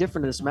anything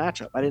different in this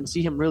matchup. I didn't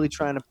see him really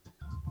trying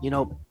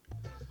to,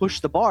 push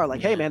the bar.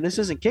 Like, hey, man, this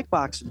isn't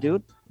kickboxing,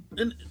 dude.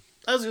 And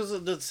I was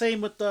the same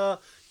with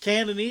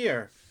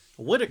Cannonier,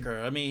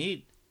 Whitaker. I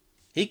mean,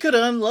 he could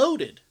have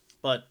unloaded,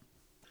 but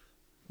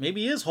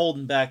maybe he is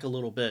holding back a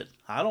little bit.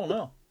 I don't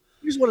know.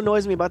 Here's what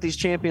annoys me about these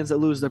champions that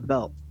lose their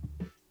belt.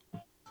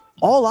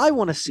 All I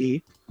want to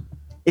see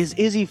is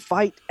Izzy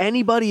fight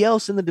anybody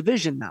else in the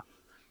division now.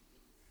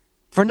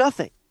 For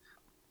nothing.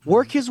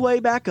 Work his way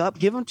back up,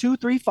 give him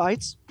 2-3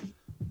 fights,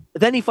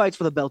 then he fights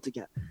for the belt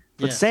again.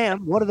 But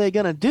Sam, what are they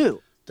going to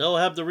do? They'll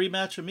have the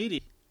rematch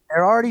immediately.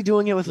 They're already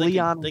doing it with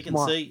Leon. They can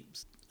say,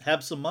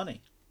 have some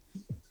money.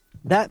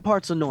 That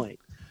part's annoying.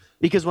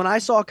 Because when I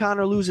saw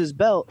Conor lose his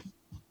belt,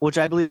 which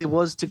I believe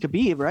was to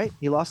Khabib, right?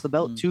 He lost the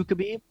belt to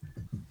Khabib.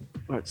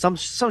 Or some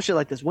shit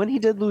like this. When he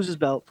did lose his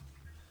belt,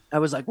 I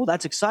was like, well,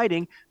 that's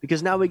exciting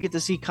because now we get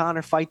to see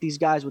Conor fight these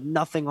guys with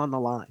nothing on the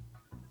line.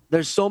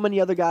 There's so many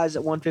other guys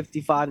at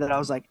 155 that I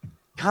was like,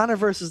 Conor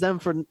versus them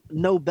for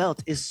no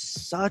belt is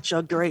such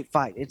a great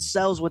fight. It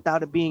sells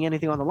without it being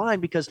anything on the line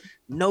because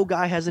no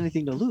guy has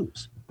anything to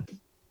lose.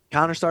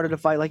 Conor started to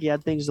fight like he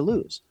had things to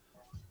lose.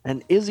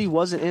 And Izzy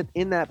wasn't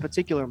in that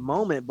particular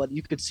moment, but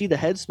you could see the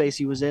headspace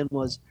he was in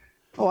was,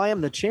 oh, I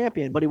am the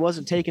champion, but he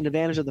wasn't taking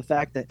advantage of the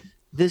fact that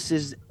this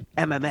is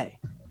MMA.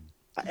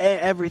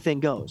 Everything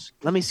goes.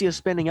 Let me see a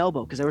spinning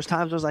elbow because there was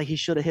times I was like, he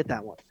should have hit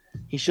that one.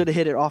 He should have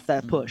hit it off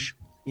that push.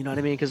 You know what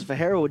I mean? Because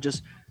Ferreira would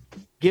just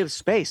give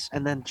space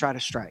and then try to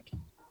strike.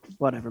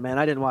 Whatever, man.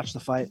 I didn't watch the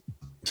fight.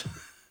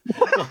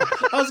 Well,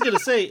 I was gonna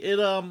say it.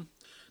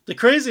 The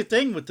crazy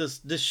thing with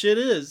this shit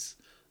is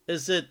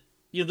that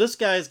this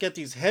guy's got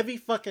these heavy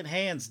fucking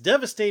hands,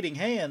 devastating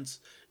hands,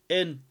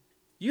 and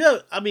you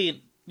have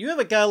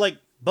a guy like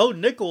Bo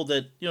Nickel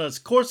that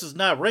of course is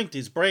not ranked.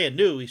 He's brand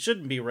new. He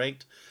shouldn't be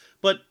ranked,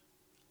 but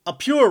a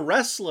pure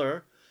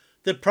wrestler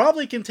that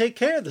probably can take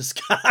care of this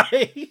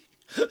guy.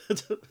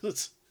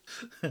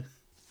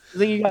 The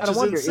thing you gotta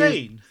wonder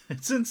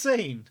it's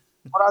insane.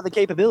 What are the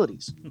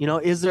capabilities?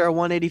 Is there a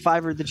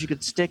 185er that you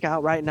could stick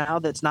out right now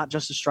that's not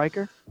just a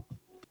striker?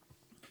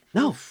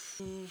 No.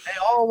 They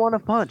all want to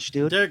punch,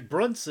 dude. Derek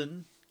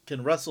Brunson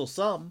can wrestle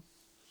some.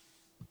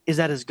 Is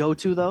that his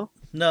go-to though?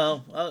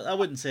 No, I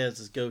wouldn't say it's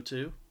his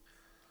go-to.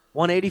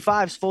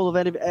 185 is full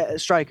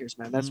of strikers,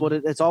 man. That's what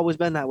it's always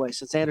been that way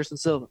since Anderson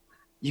Silva.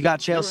 You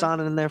got Chael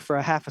Sonnen in there for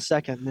a half a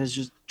second, and it's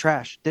just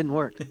trash. Didn't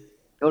work.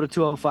 Go to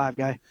 205,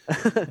 guy.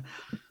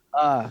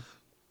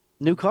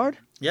 New card?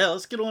 Yeah,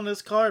 let's get on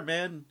this card,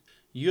 man.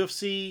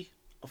 UFC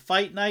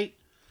Fight Night,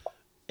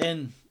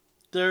 and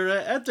they're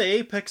at the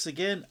Apex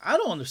again. I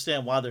don't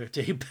understand why they're at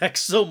the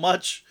Apex so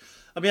much.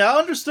 I mean, I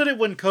understood it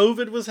when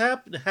COVID was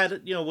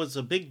was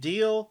a big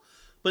deal,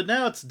 but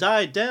now it's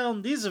died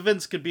down. These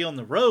events could be on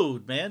the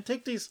road, man.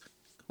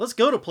 Let's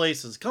go to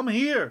places. Come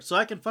here so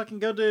I can fucking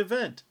go to the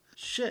event.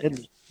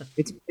 Shit.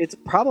 It's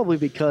probably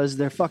because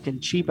they're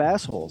fucking cheap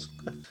assholes.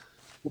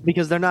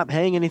 Because they're not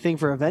paying anything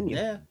for a venue.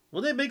 Yeah.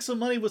 Well, they make some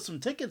money with some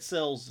ticket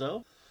sales,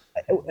 though.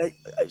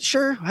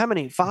 Sure. How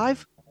many?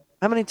 5?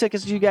 How many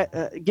tickets do you get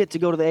to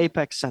go to the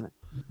Apex Center?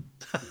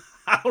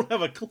 I don't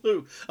have a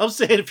clue. I'm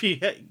saying if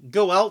you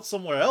go out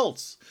somewhere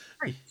else.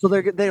 So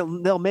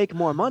they'll make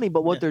more money,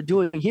 but what they're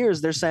doing here is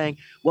they're saying,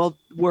 well,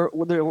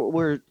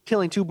 we're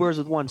killing two birds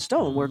with one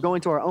stone. We're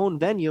going to our own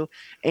venue,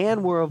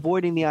 and we're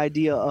avoiding the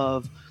idea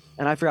of,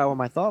 and I forgot where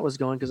my thought was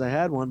going because I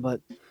had one, but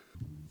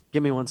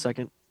give me 1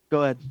 second.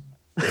 Go ahead.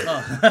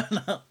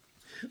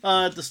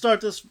 To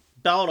start this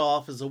bout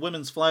off is a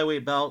women's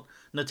flyweight bout.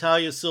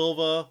 Natalia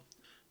Silva,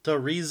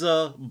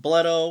 Teresa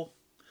Bledo.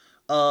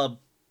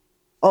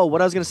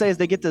 What I was going to say is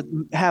they get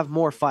to have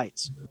more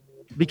fights.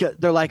 Because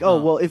they're like,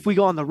 well, if we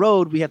go on the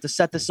road, we have to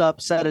set this up,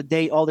 set a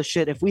date, all this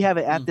shit. If we have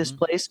it at this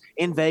place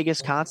in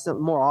Vegas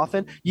more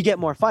often, you get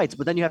more fights.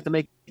 But then you have to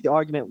make the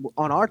argument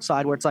on our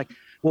side where it's like,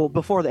 well,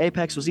 before the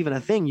Apex was even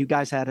a thing, you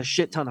guys had a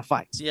shit ton of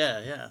fights.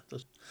 Yeah.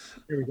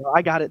 There we go.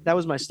 I got it. That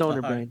was my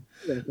stoner brain.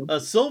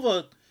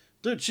 Silva,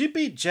 dude, she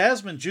beat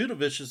Jasmine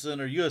Judovic in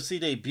her UFC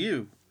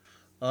debut.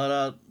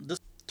 This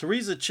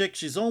Teresa chick,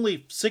 she's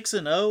only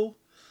 6-0.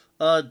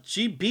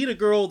 She beat a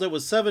girl that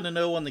was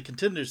 7-0 on the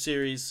Contender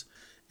Series.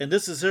 And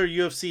this is her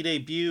UFC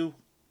debut.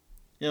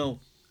 You know,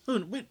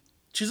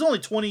 she's only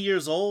 20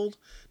 years old.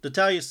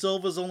 Natalia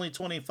Silva's only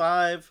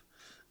 25.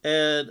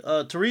 And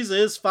Teresa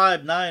is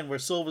 5'9", where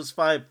Silva's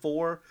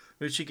 5'4",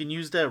 where she can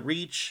use that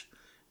reach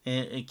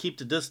and keep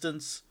the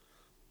distance.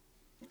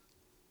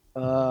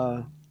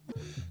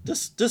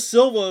 This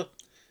Silva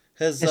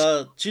has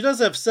she does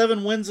have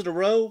 7 wins in a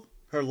row.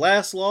 Her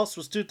last loss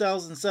was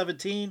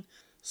 2017.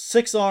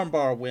 6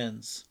 armbar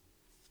wins.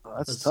 Oh,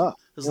 that's tough.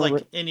 It's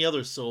like any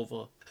other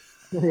Silva.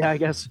 Yeah, I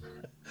guess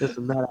just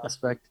in that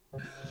aspect.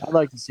 I'd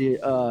like to see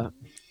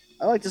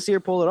her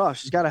pull it off.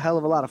 She's got a hell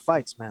of a lot of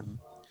fights, man.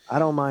 I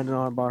don't mind an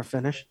armbar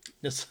finish.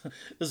 This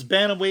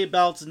bantamweight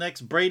bout's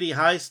next. Brady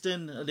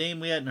Heiston, a name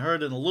we hadn't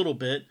heard in a little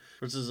bit,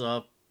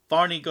 versus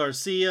Farney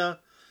Garcia.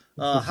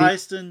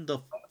 Heiston, the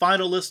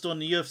finalist on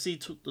the UFC,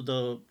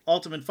 the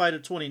Ultimate Fighter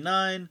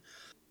 29.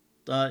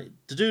 The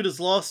dude has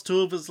lost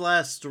 2 of his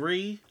last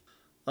 3.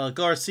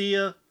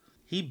 Garcia,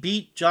 he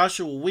beat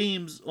Joshua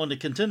Weems on the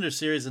Contender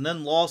Series and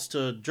then lost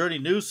to Journey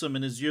Newsom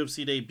in his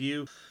UFC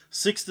debut.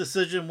 6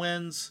 decision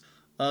wins.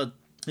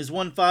 He's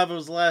won 5 of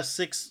his last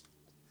 6.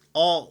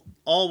 All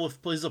with,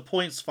 he's a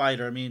points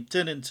fighter. I mean,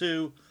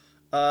 10-2.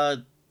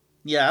 I'm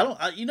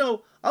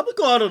gonna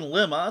go out on a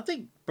limb. I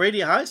think Brady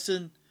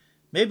Heiston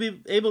may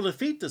be able to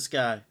defeat this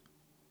guy.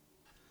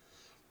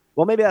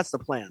 Well, maybe that's the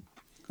plan.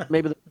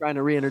 Maybe they're trying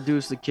to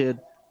reintroduce the kid.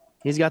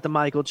 He's got the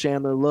Michael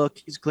Chandler look.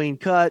 He's clean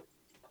cut.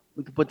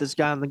 We could put this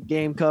guy on the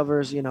game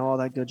covers, all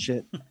that good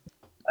shit.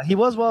 He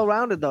was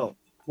well-rounded, though.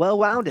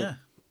 Well-rounded. Yeah.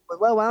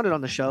 Well-rounded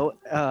on the show.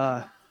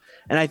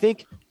 And I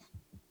think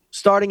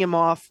starting him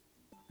off,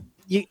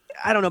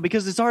 I don't know,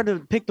 because it's hard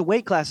to pick the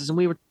weight classes. And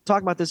we were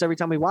talking about this every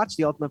time we watch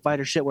the Ultimate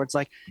Fighter shit, where it's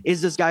like,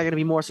 is this guy going to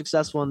be more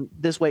successful in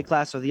this weight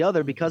class or the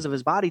other because of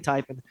his body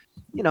type? And,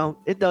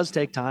 it does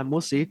take time. We'll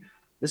see.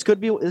 This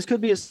could be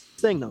a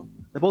thing, though.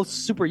 They're both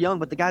super young,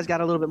 but the guy's got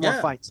a little bit more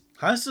fights.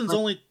 Heiston's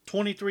only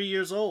 23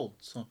 years old,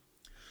 so...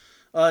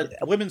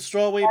 Women's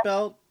strawweight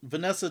bout,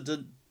 Vanessa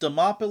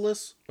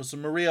Demopoulos versus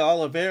Maria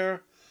Oliveira.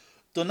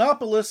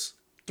 Demopoulos,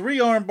 3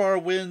 armbar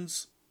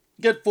wins,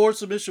 get 4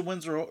 submission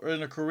wins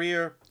in her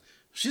career.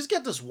 She's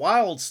got this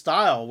wild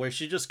style where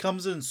she just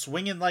comes in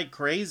swinging like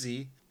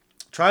crazy,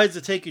 tries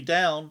to take you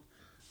down,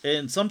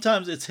 and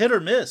sometimes it's hit or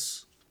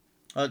miss.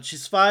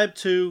 She's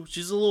 5'2",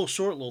 she's a little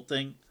short little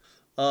thing.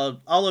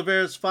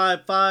 Oliveira's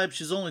 5'5",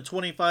 she's only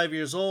 25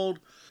 years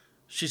old.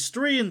 She's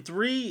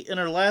 3-3 in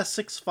her last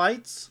 6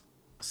 fights.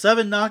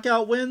 7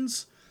 knockout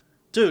wins.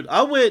 Dude,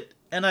 I went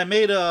and I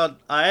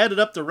added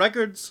up the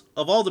records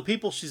of all the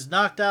people she's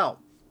knocked out.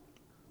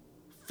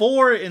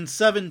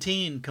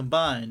 4-17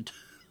 combined.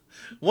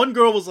 One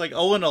girl was like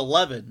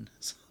 0-11.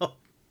 So I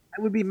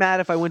would be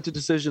mad if I went to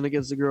decision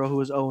against a girl who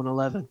was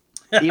 0-11.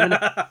 Even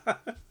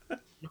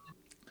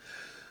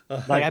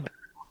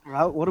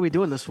what are we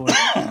doing this for?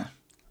 I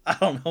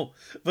don't know.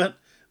 But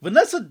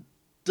Vanessa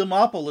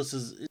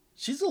Demopoulos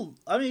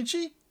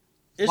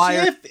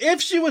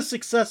if she was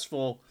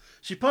successful,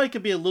 she probably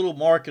could be a little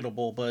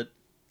marketable, but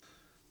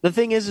the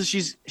thing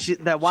is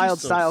that wild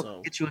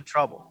style gets you in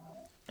trouble.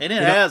 And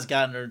it has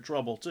gotten her in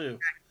trouble too.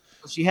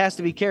 She has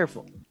to be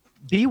careful.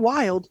 Be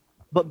wild,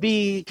 but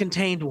be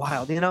contained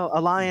wild. You know,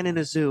 a lion in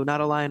a zoo,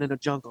 not a lion in a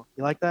jungle.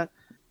 You like that?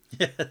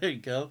 Yeah, there you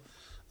go.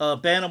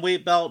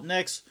 Bantamweight bout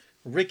next.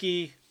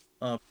 Ricky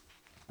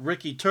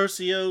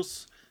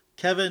Tercios,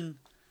 Kevin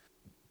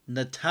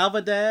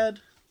Natividad.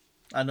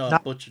 I know I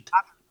butchered.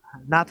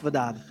 Not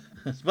Vidal.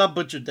 I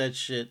butchered that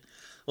shit.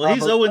 Well,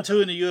 he's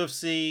 0-2 in the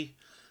UFC.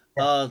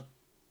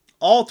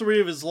 All three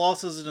of his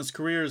losses in his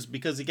career is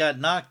because he got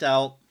knocked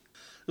out.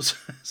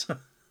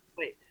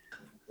 Wait,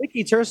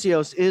 Ricky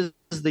Tercios is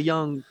the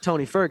young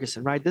Tony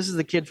Ferguson, right? This is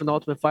the kid from the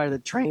Ultimate Fighter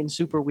that trained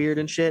super weird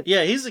and shit.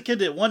 Yeah, he's the kid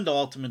that won the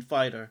Ultimate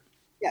Fighter.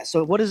 Yeah.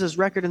 So what is his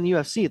record in the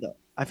UFC though?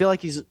 I feel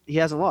like he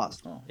hasn't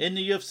lost. Oh, in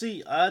the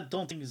UFC, I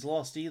don't think he's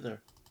lost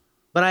either.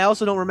 But I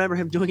also don't remember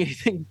him doing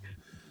anything.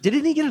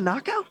 Didn't he get a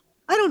knockout?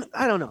 I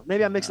don't know.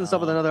 Maybe I'm mixing this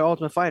up with another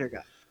Ultimate Fighter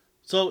guy.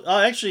 So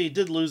actually, he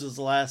did lose his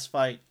last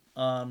fight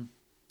in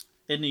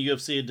the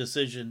UFC, a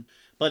decision.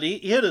 But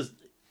he had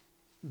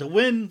the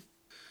win.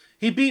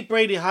 He beat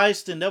Brady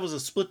Heist, and that was a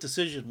split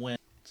decision win.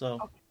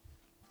 So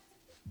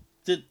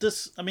did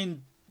this? I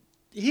mean,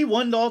 he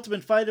won the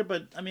Ultimate Fighter,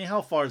 but I mean,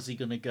 how far is he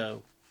going to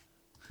go?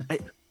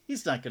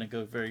 He's not going to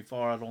go very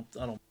far. I don't.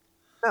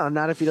 No,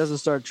 not if he doesn't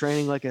start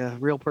training like a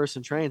real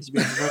person trains.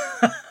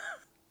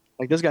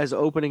 Like this guy's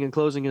opening and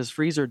closing his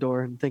freezer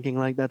door and thinking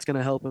like that's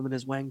gonna help him in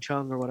his Wang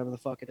Chung or whatever the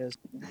fuck it is.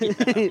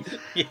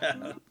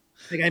 Yeah.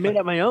 Like I made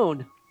up my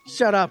own.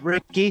 Shut up,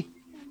 Ricky.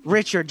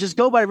 Richard. Just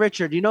go by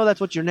Richard. You know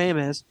that's what your name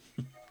is.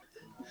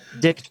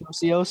 Dick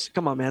Tercios.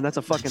 Come on, man. That's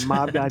a fucking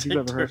mob guy if you've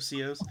ever heard.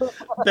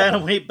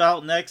 Bantamweight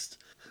bout next.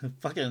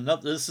 Fucking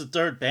up. This is the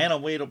third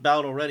bantamweight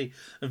bout already.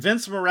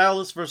 Vince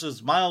Morales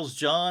versus Miles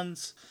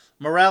Johns.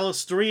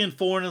 Morales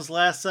 3-4 in his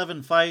last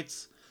 7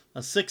 fights.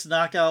 6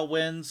 knockout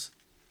wins.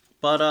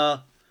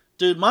 But,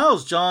 dude,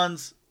 Miles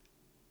Johns,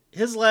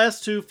 his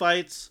last 2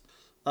 fights,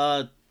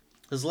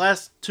 his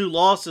last 2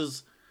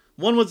 losses,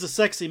 one was the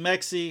Sexy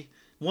Mexi,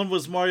 one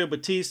was Mario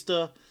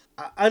Batista.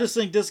 I just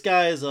think this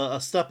guy is a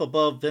step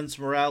above Vince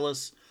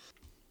Morales.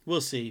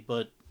 We'll see,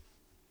 but...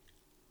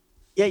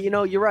 Yeah, you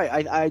know, you're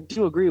right. I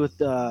do agree with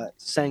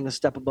saying the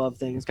step above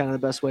thing is kind of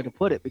the best way to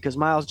put it, because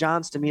Miles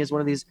Johns, to me, is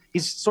one of these...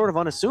 He's sort of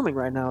unassuming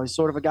right now. He's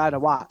sort of a guy to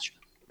watch.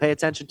 Pay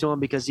attention to him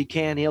because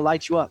he'll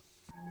light you up.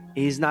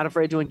 He's not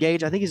afraid to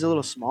engage. I think he's a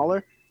little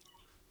smaller.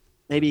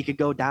 Maybe he could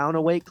go down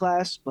a weight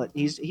class, but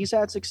he's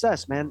had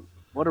success, man.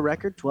 What a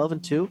record,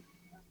 12-2. You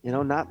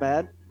know, not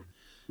bad.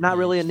 Not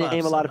really a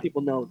name a lot of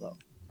people know though.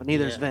 But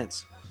neither is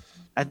Vince.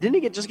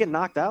 Didn't he just get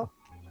knocked out,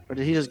 or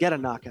did he just get a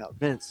knockout,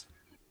 Vince?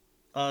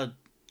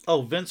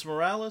 Vince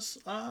Morales.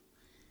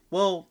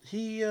 Well,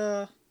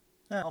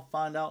 I'll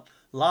find out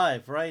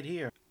live right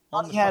here.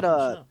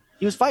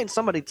 He was fighting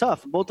somebody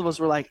tough. Both of us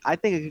were like, I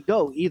think it could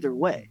go either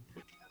way.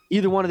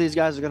 Either one of these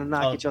guys are going to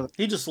knock each other.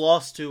 He just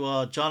lost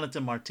to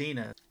Jonathan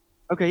Martinez.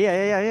 Okay,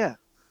 yeah.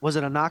 Was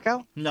it a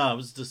knockout? No, it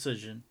was a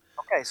decision.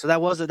 Okay, so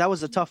that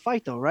was a tough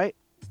fight though, right?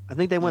 I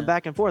think they went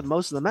back and forth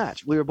most of the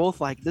match. We were both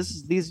like,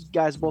 these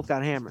guys both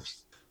got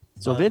hammers.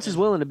 So Vince is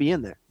willing to be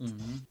in there.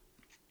 Mm-hmm.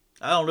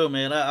 I don't know,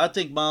 man. I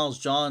think Miles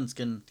Johns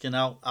can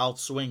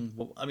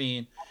outswing. I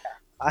mean,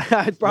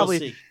 I'd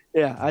probably,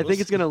 I think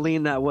it's going to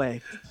lean that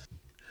way.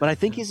 But I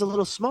think he's a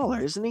little smaller,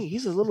 isn't he?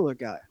 He's a littler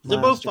guy.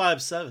 They're both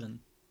 5'7".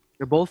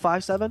 They're both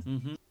 5'7"?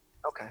 Mm-hmm.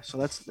 Okay, so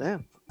that's I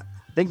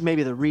think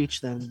maybe the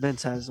reach then.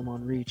 Vince has him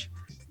on reach.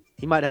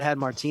 He might have had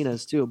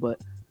Martinez too, but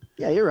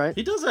yeah, you're right.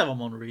 He does have him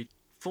on reach.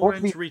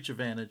 4-inch reach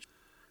advantage.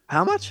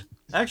 How much?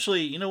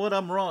 Actually, you know what?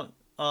 I'm wrong.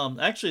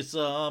 Actually, it's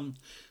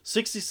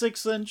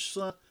 66-inch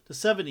to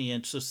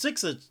 70-inch. So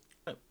 6-inch.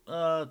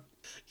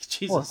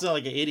 Jesus, I sound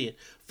like an idiot.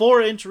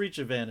 4-inch reach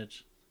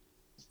advantage.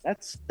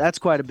 That's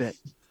quite a bit.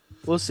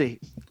 We'll see.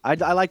 I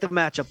like the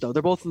matchup though.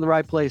 They're both in the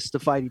right place to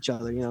fight each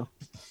other, you know.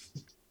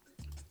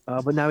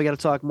 But now we got to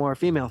talk more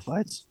female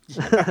fights.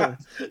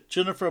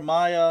 Jennifer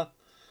Maia,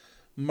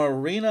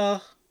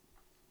 Marina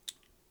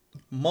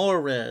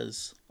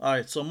Moraes. All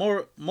right, so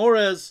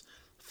Moraes,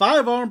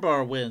 5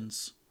 armbar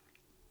wins.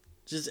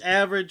 She's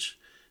average.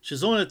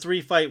 She's on a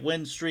 3-fight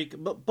win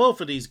streak. But both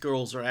of these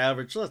girls are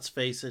average. Let's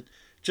face it.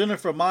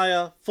 Jennifer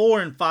Maia,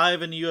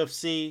 4-5 in the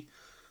UFC.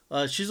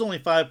 She's only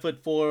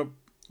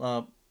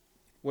 5'4",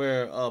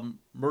 where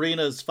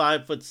Marina's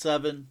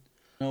 5'7". You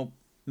know,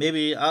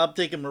 maybe I'm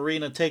thinking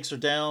Marina takes her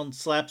down,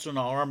 slaps her in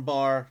the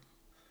armbar.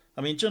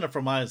 I mean,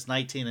 Jennifer Maia's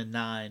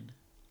 19-9.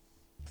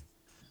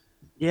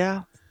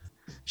 Yeah,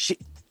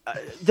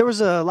 there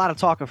was a lot of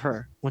talk of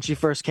her when she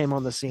first came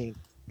on the scene.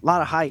 A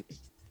lot of hype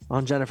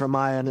on Jennifer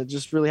Maia, and it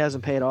just really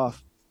hasn't paid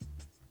off.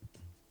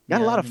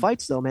 Got a lot of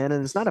fights though, man,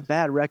 and it's not a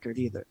bad record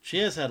either. She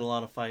has had a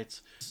lot of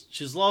fights.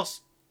 She's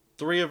lost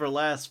 3 of her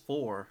last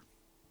 4.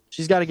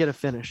 She's got to get a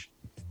finish.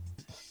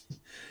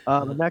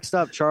 Next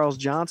up, Charles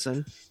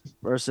Johnson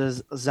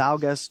versus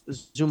Zhalgas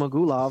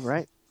Zhumagulov,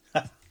 right?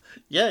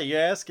 Yeah, you're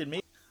asking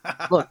me.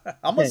 Look,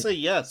 I'm going to say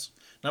yes,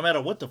 no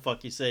matter what the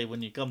fuck you say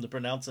when you come to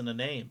pronouncing the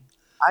name.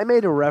 I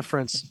made a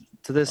reference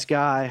to this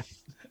guy,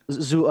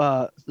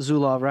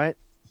 Zulov, right?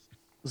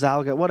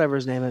 Zalga, whatever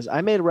his name is.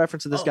 I made a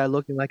reference to this guy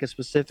looking like a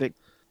specific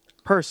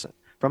person.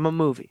 from a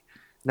movie.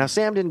 Now,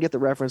 Sam didn't get the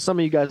reference. Some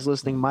of you guys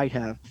listening might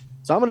have.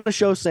 So I'm going to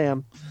show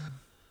Sam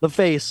the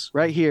face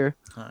right here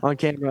on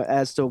camera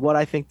as to what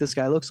I think this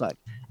guy looks like.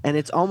 And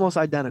it's almost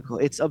identical.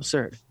 It's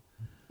absurd.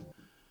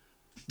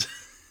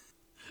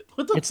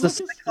 It's the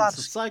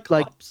Cyclops,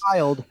 like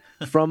child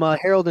from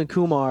Harold and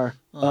Kumar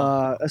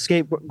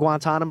Escape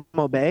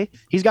Guantanamo Bay.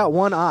 He's got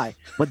one eye,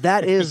 but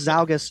that is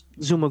Zalgus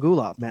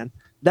Zumagulov, man.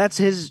 That's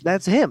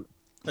him.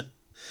 But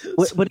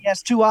he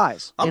has two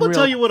eyes. I'm gonna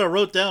tell you what I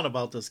wrote down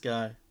about this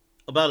guy,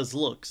 about his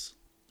looks.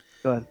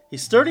 Go ahead.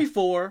 He's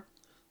 34,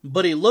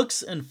 but he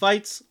looks and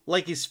fights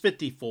like he's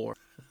 54.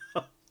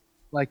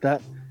 Like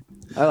that.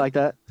 I like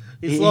that.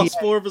 He's lost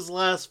 4 of his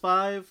last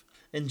 5,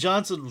 and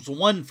Johnson's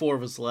won 4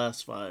 of his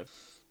last 5.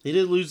 He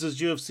did lose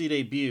his UFC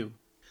debut.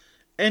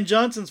 And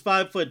Johnson's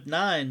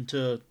 5'9"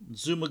 to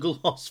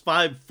Zumagulov's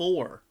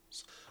 5'4".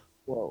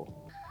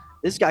 Whoa.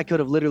 This guy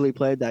could have literally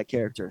played that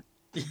character.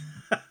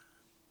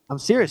 I'm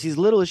serious. He's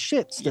little as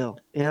shit still.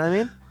 You know what I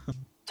mean?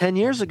 10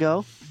 years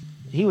ago,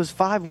 he was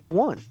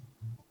 5'1".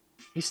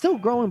 He's still a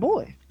growing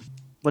boy.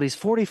 But he's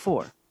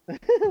 44.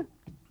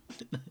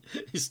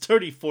 He's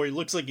 34. He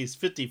looks like he's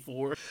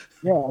 54.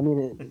 Yeah, I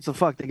mean, so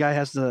fuck. The guy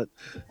has to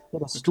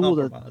get a stool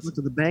to look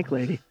to the bank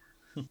lady.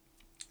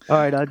 All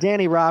right,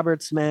 Danny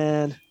Roberts,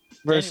 man,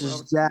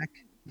 versus Jack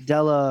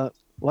Della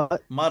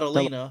what?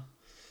 Maddalena.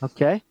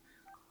 Okay.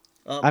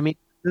 I mean,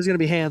 there's gonna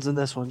be hands in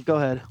this one. Go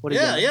ahead. What do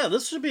you got? Yeah.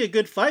 This should be a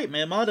good fight,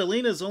 man.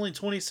 Maddalena is only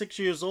 26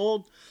 years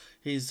old.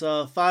 He's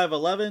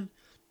 5'11".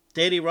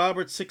 Danny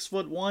Roberts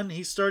 6'1".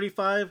 He's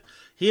 35.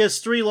 He has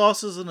 3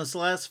 losses in his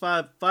last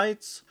 5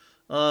 fights.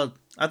 I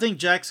think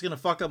Jack's gonna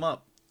fuck him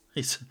up.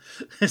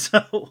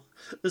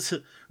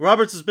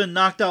 Roberts has been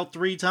knocked out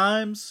 3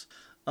 times.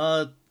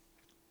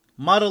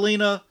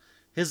 Maddalena,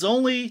 his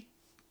only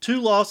 2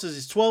 losses,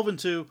 he's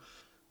 12-2,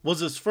 was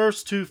his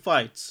first 2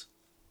 fights.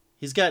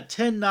 He's got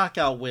 10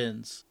 knockout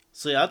wins.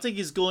 So yeah, I think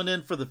he's going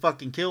in for the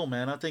fucking kill,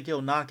 man. I think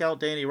he'll knock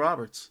out Danny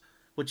Roberts.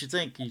 What you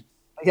think?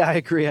 Yeah, I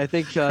agree. I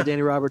think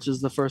Danny Roberts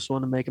is the first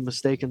one to make a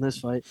mistake in this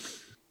fight.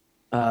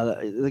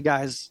 The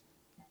guy's,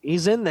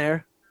 he's in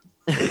there.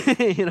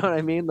 You know what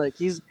I mean? Like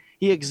he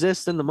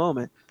exists in the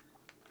moment.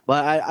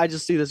 But I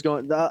just see this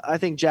going. I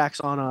think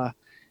Jack's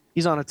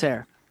he's on a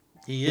tear.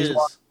 He's is.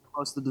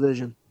 Across the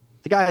division.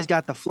 The guy's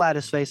got the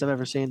flattest face I've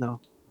ever seen,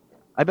 though.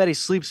 I bet he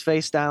sleeps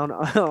face down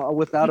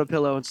without a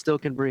pillow and still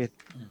can breathe.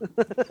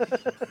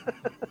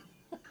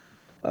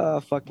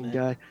 Fucking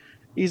guy.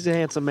 He's a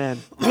handsome man.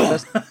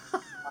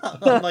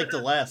 Unlike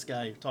the last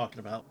guy you're talking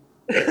about.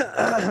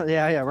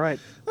 Yeah, right.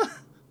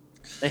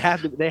 They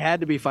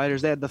had to be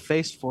fighters. They had the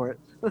face for it.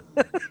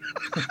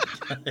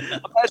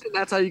 Imagine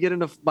that's how you get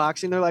into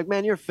boxing. They're like,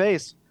 man, your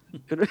face.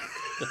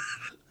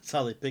 That's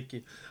how they pick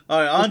you. All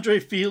right, Andre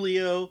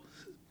Filio.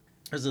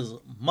 This is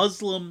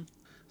Muslim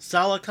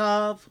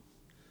Salikov.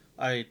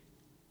 All right,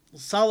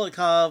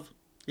 Salikov.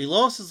 He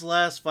lost his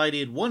last fight. He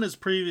had won his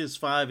previous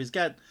 5. He's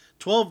got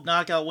 12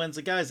 knockout wins.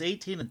 The guy's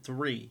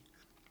 18-3.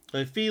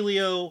 But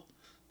Filio,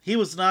 he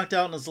was knocked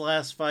out in his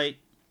last fight.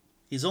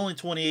 He's only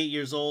 28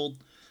 years old.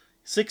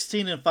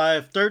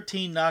 16-5,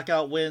 13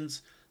 knockout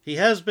wins. He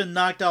has been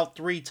knocked out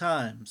 3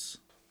 times.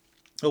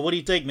 So what do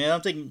you think, man? I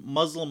think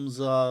Muslim's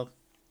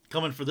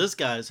coming for this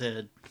guy's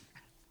head.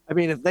 I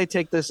mean, if they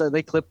take this,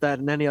 they clip that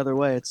in any other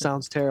way, it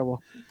sounds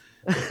terrible.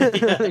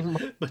 Yeah,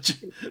 but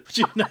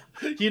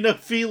you know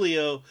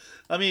Filio.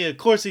 I mean, of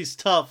course he's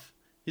tough.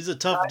 He's a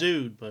tough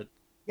dude, but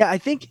yeah, I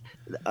think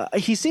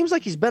he seems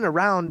like he's been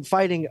around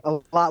fighting a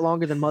lot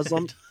longer than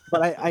Muslim.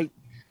 But I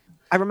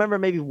remember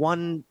maybe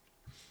one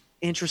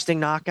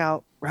interesting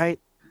knockout, right?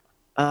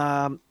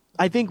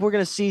 I think we're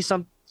gonna see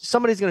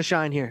somebody's gonna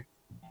shine here.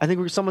 I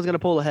think someone's gonna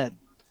pull ahead.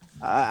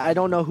 I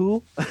don't know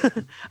who.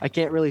 I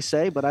can't really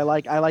say, but I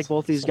like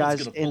both these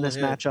guys in this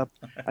matchup.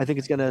 I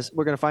think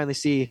we're gonna finally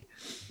see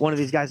one of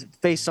these guys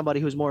face somebody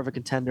who's more of a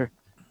contender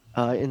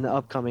in the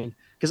upcoming.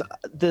 Because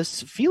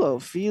this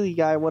Fili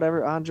guy,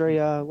 whatever,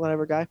 Andre,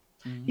 whatever guy,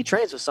 he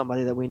trains with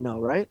somebody that we know,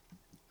 right?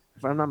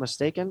 If I'm not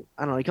mistaken,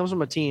 I don't know. He comes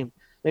from a team.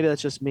 Maybe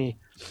that's just me,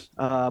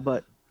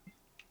 but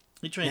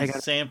he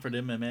trains Sanford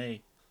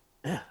MMA.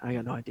 Yeah, I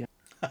got no idea.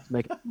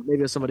 Maybe it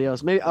was somebody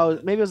else. Maybe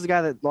it was the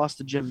guy that lost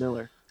to Jim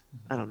Miller.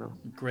 I don't know.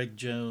 Greg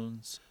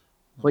Jones.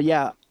 But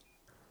yeah,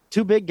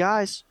 2 big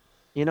guys,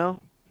 2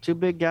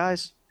 big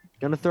guys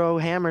gonna throw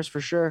hammers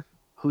for sure.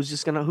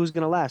 Who's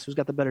gonna last? Who's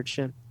got the better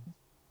chin?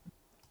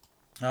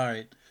 All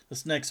right,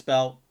 this next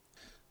bout,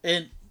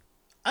 and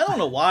I don't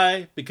know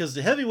why, because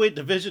the heavyweight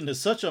division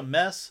is such a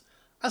mess.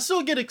 I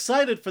still get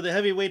excited for the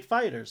heavyweight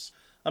fighters.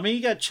 I mean,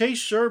 you got Chase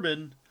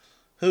Sherman,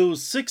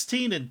 who's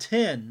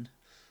 16-10.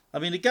 I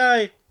mean, the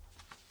guy,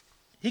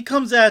 he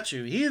comes at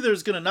you. He either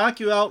is going to knock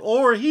you out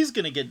or he's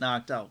going to get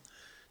knocked out.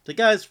 The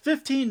guy's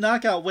 15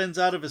 knockout wins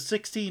out of his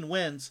 16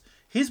 wins.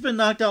 He's been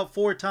knocked out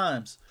 4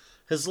 times.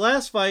 His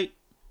last fight,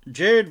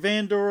 Jared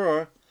Van Der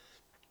Roer,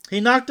 he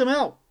knocked him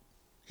out.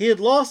 He had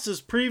lost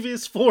his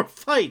previous 4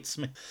 fights,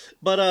 man.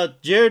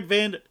 But Jared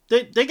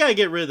they got to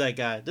get rid of that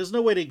guy. There's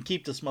no way they can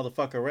keep this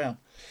motherfucker around.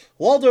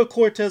 Waldo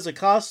Cortez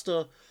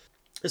Acosta,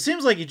 it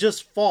seems like he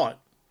just fought.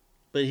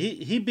 but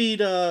he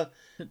beat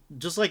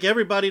just like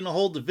everybody in the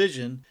whole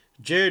division.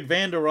 Jared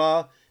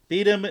Vanderaa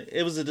beat him.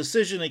 It was a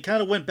decision. It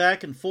kind of went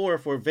back and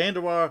forth where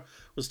Vanderaa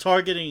was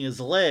targeting his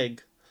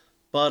leg,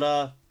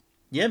 but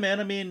yeah, man.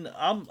 I mean,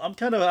 I'm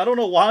kind of, I don't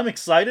know why I'm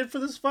excited for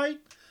this fight.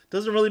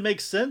 Doesn't really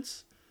make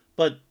sense,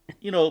 but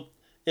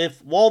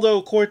if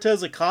Waldo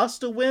Cortez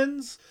Acosta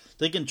wins,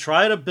 they can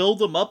try to build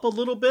them up a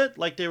little bit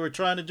like they were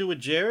trying to do with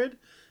Jared.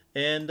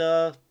 And,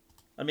 I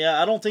mean,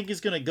 I don't think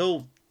he's going to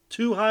go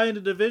too high in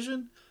the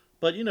division,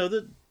 but,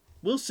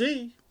 we'll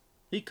see.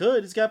 He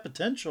could. He's got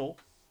potential.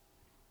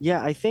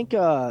 Yeah, I think,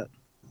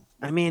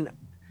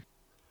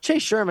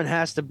 Chase Sherman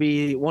has to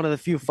be one of the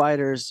few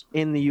fighters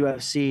in the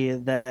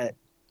UFC that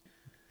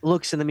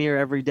looks in the mirror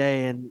every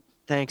day and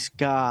thanks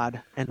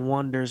God and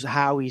wonders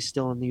how he's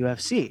still in the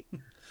UFC.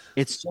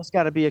 It's just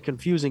got to be a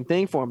confusing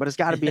thing for him, but it's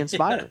got to be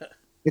inspiring.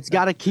 It's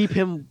got to keep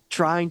him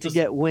trying to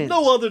get wins.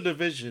 No other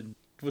division.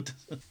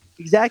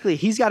 Exactly.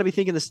 He's got to be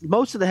thinking this.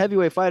 Most of the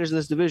heavyweight fighters in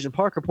this division,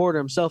 Parker Porter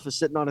himself is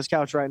sitting on his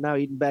couch right now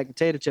eating a bag of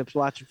potato chips,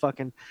 watching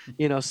fucking,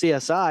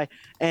 CSI.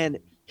 And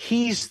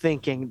he's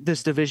thinking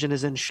this division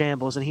is in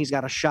shambles and he's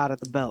got a shot at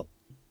the belt.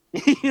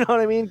 You know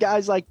what I mean?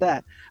 Guys like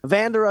that.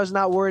 Vanderaa's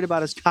not worried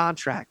about his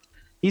contract.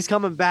 He's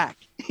coming back.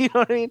 You know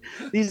what I mean?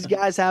 These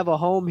guys have a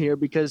home here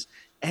because,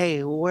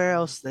 hey, where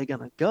else are they going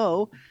to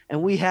go?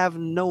 And we have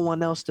no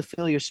one else to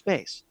fill your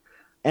space.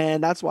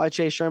 And that's why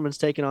Chase Sherman's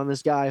taking on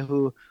this guy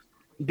who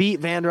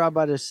beat Vanderaa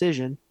by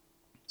decision.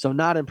 So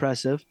not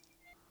impressive.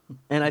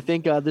 And I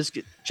think this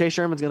Chase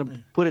Sherman's going to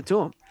put it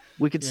to him.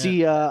 We could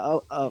see a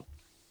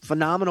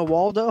phenomenal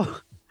Waldo.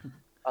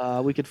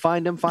 We could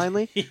find him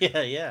finally.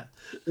 Yeah.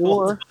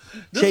 Or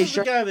this is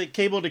the guy that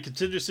came on the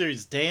Contender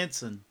Series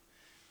dancing.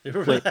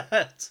 Remember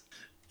that?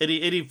 And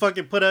he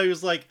fucking put out, he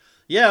was like,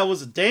 yeah, I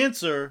was a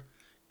dancer,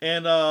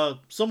 and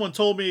someone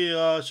told me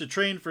I should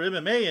train for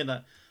MMA,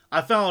 and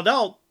I found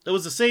out it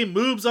was the same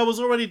moves I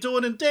was already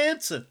doing in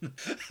dancing.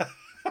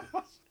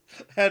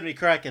 Had me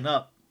cracking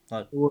up.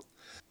 The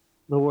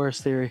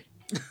worst theory.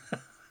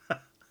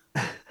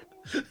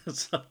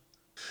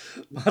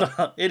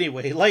 But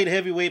anyway, light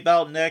heavyweight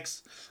bout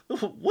next.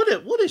 What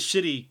a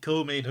shitty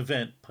co-main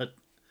event, but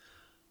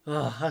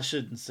I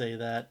shouldn't say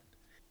that.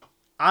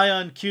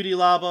 Ion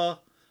Cutelaba,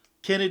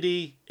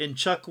 Kennedy, and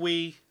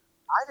Nchukwi.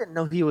 I didn't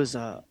know he was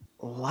a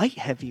light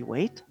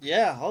heavyweight.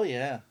 Yeah, oh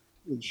yeah.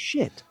 Holy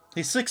shit.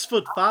 He's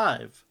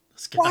 6'5".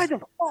 Why the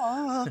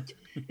fuck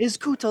is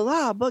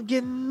Cutelaba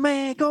getting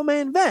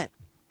co-main event?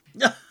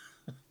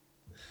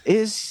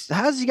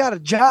 How's he got a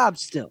job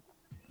still?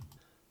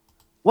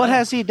 What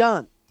has he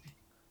done?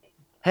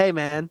 Hey,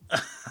 man.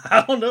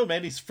 I don't know,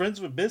 man. He's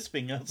friends with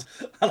Bisping.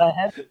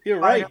 You're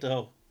right,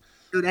 though.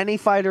 Dude, any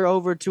fighter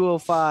over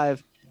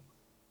 205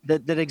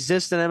 that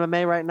exists in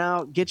MMA right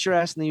now, get your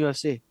ass in the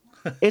UFC.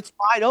 It's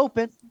wide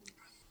open.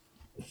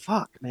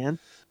 Fuck, man.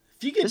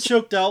 If you get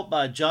choked out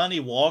by Johnny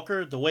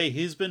Walker the way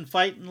he's been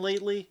fighting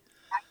lately.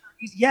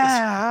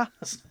 Yeah.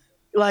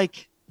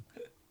 Like,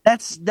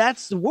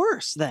 that's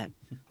worse then.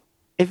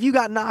 If you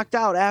got knocked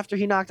out after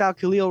he knocked out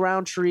Khalil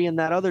Roundtree and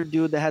that other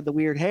dude that had the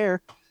weird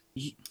hair,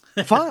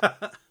 fine.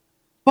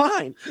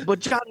 Fine. But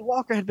Johnny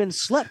Walker had been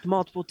slept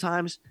multiple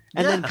times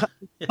and then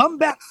come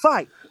back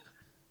fight,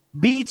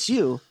 beats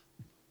you,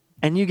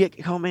 and you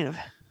get co-main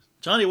event.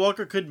 Johnny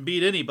Walker couldn't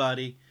beat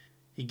anybody.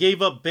 He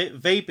gave up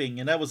vaping,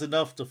 and that was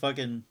enough to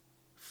fucking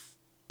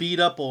beat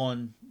up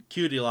on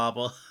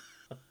Cutelaba.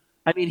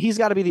 I mean, he's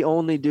got to be the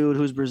only dude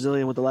who's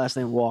Brazilian with the last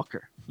name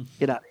Walker.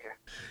 Get out of here.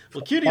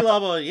 Well,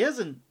 Cutelaba,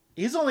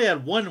 he's only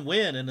had one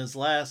win in his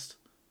last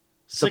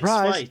 6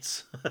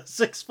 fights.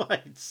 6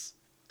 fights.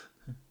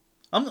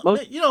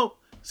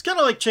 It's kind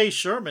of like Chase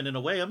Sherman in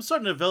a way. I'm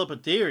starting to develop a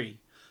theory.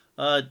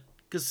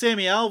 Because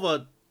Sammy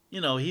Alva,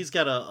 he's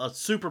got a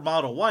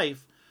supermodel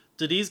wife.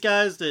 Do these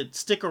guys that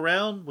stick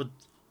around with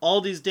all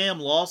these damn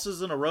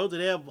losses in a row, do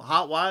they have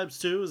hot wives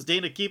too? Is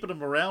Dana keeping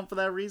them around for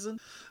that reason?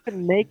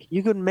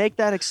 You could make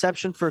that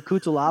exception for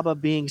Cutelaba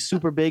being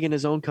super big in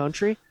his own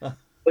country.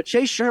 But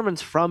Chase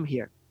Sherman's from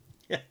here.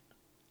 Yeah.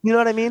 You know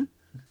what I mean?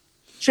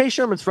 Chase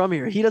Sherman's from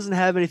here. He doesn't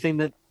have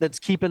anything that's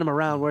keeping him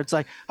around where it's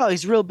like, oh,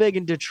 he's real big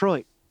in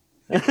Detroit.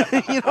 You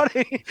know what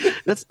I mean?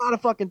 That's not a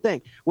fucking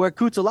thing. Where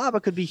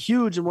Cutelaba could be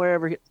huge in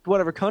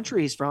whatever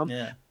country he's from.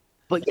 Yeah.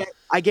 But yet,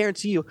 I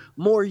guarantee you,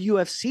 more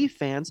UFC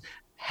fans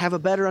have a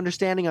better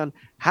understanding on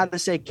how to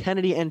say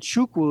Kennedy and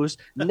Nchukwu's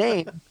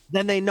name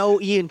than they know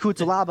Ion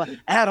Cutelaba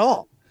at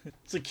all.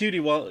 It's a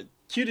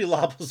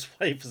Cutelaba's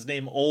wife is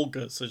named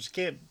Olga, so she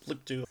can't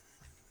look too.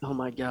 Oh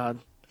my god.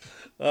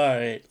 All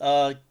right.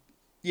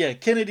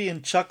 Kennedy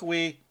and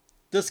Nchukwi.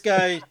 This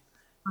guy.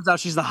 Turns out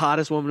she's the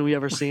hottest woman we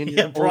ever seen.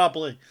 Yeah,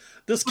 probably.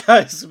 This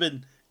guy's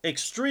been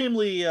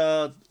extremely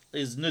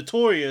is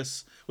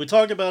notorious. We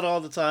talk about it all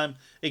the time.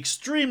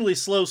 Extremely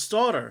slow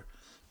starter.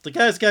 The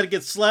guy's got to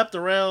get slapped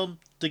around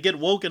to get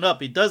woken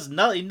up. He does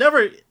not. He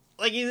never,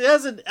 he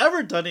hasn't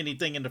ever done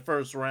anything in the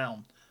first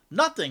round.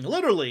 Nothing,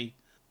 literally.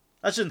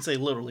 I shouldn't say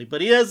literally, but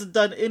he hasn't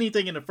done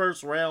anything in the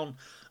first round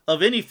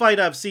of any fight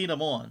I've seen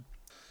him on.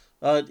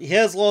 He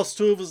has lost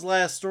 2 of his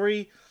last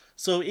 3.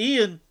 So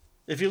Ion,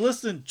 if you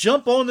listen,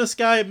 jump on this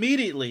guy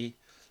immediately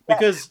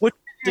because the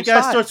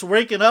guy style. starts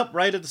waking up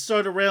right at the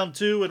start of round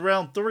 2 and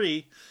round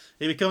 3.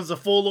 He becomes a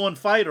full-on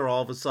fighter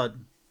all of a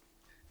sudden.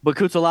 But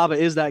Cutelaba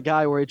is that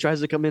guy where he tries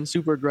to come in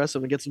super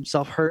aggressive and gets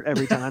himself hurt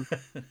every time.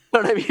 You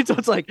know what I mean? So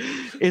it's like,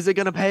 is it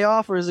going to pay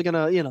off or is it going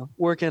to,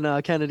 work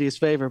in Kennedy's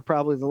favor?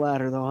 Probably the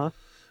latter, though, huh?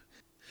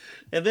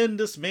 And then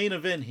this main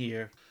event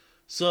here.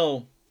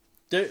 So,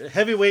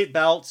 heavyweight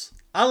bouts.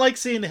 I like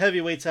seeing the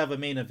heavyweights have a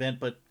main event,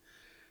 but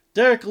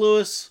Derek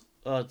Lewis,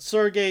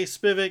 Sergey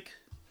Spivak,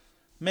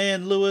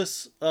 Man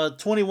Lewis,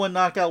 21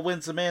 knockout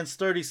wins. The man's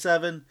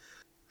 37.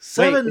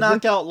 7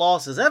 knockout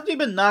losses. Haven't you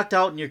been knocked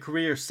out in your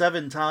career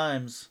 7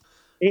 times?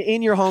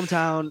 In your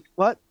hometown.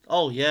 What?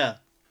 Oh, yeah.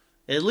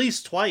 At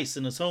least twice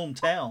in his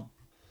hometown.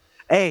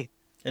 Hey.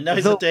 And now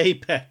he's at the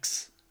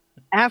Apex.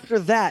 After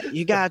that,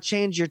 you got to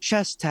change your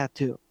chest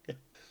tattoo.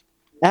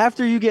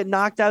 After you get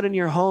knocked out in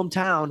your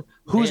hometown,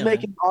 who's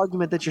making the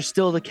argument that you're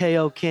still the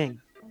KO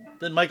king?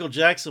 Then Michael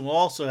Jackson will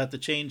also have to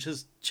change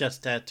his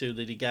chest tattoo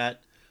that he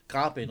got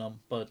copying him.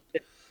 But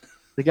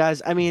the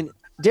guys,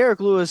 Derek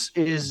Lewis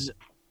is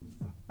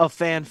a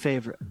fan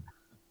favorite.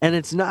 And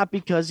it's not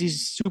because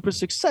he's super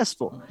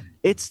successful.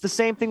 It's the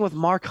same thing with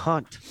Mark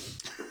Hunt.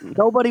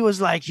 Nobody was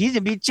like, he's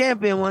going to be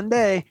champion one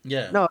day.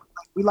 Yeah. No,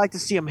 we like to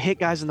see him hit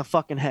guys in the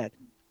fucking head.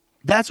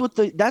 That's what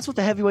the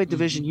heavyweight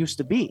division used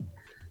to be.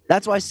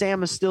 That's why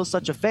Sam is still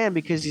such a fan,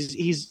 because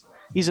he's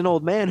an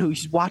old man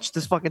who's watched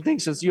this fucking thing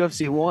since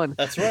UFC 1.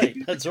 That's right.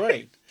 That's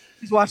right.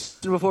 He's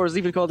watched it before it was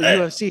even called the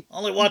UFC.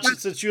 Only watched it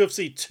since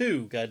UFC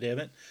 2,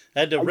 goddammit. I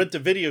had to rent the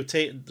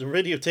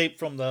videotape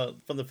from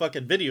the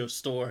fucking video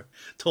store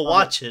to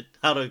watch it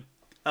out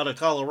of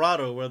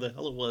Colorado, where the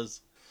hell it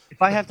was.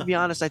 If I have to be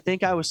honest, I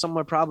think I was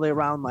somewhere probably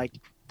around like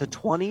the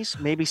 20s,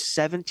 maybe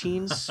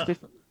 17s,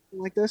 15,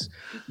 like this,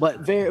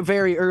 but very,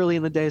 very early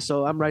in the day.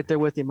 So I'm right there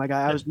with you, my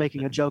guy. I was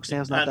making a joke.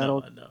 Sam's not that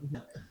old.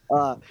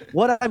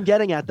 What I'm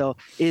getting at, though,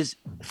 is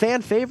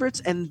fan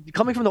favorites, and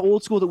coming from the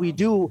old school that we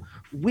do,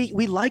 we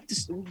like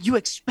to. You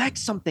expect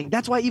something.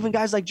 That's why even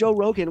guys like Joe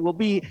Rogan will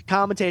be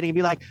commentating and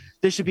be like,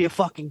 "This should be a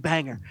fucking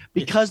banger,"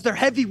 because they're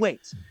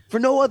heavyweights for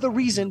no other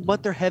reason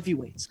but they're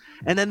heavyweights.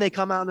 And then they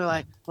come out and they're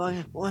like,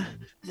 "What?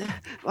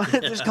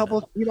 There's a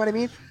couple." You know what I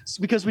mean? It's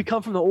because we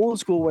come from the old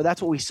school where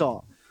that's what we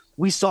saw.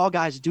 We saw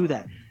guys do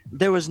that.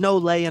 There was no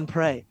lay and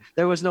pray.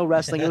 There was no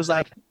wrestling. It was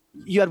like,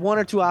 you had one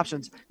or two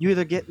options. You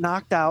either get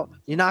knocked out,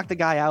 you knock the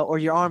guy out, or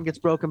your arm gets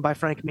broken by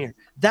Frank Mir.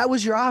 That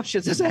was your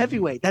options as a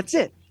heavyweight. That's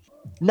it.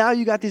 Now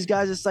you got these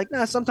guys. It's like,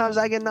 sometimes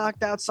I get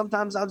knocked out.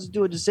 Sometimes I'll just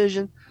do a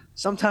decision.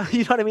 Sometimes,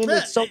 you know what I mean?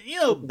 It's so,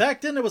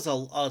 back then there was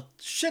a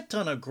shit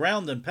ton of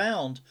ground and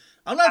pound.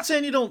 I'm not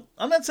saying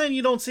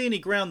you don't see any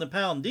ground and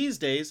pound these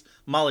days,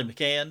 Molly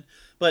McCann.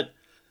 But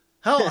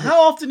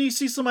how often do you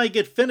see somebody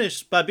get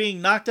finished by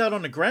being knocked out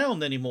on the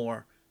ground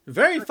anymore?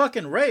 Very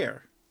fucking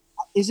rare.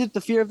 Is it the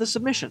fear of the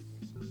submission?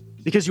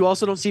 Because you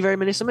also don't see very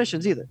many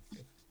submissions either,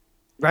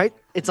 right?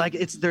 It's like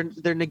they're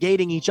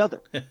negating each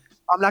other.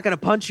 I'm not going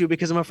to punch you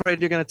because I'm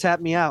afraid you're going to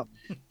tap me out,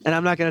 and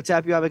I'm not going to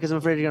tap you out because I'm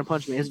afraid you're going to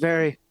punch me.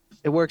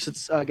 It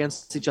works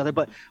against each other.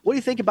 But what do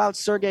you think about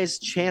Sergey's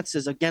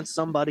chances against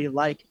somebody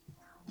like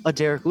a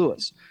Derek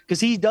Lewis? Because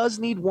he does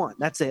need one.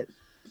 That's it.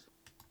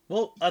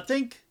 Well, I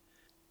think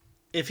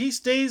if he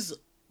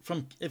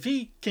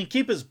can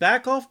keep his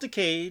back off the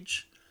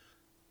cage,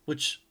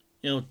 which,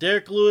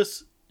 Derek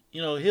Lewis,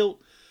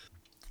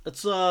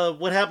 it's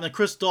what happened to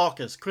Chris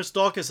Daukaus. Chris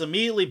Daukaus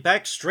immediately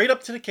backed straight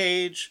up to the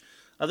cage.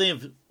 I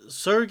think if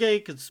Sergey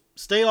could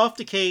stay off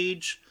the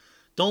cage,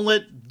 don't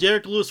let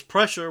Derek Lewis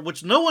pressure,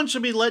 which no one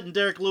should be letting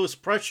Derek Lewis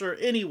pressure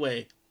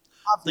anyway.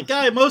 The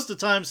guy most of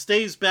the time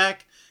stays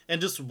back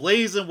and just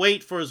lays in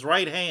wait for his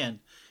right hand.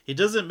 He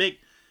does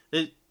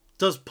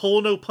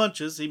pull no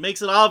punches. He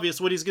makes it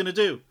obvious what he's going to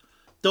do.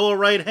 Throw a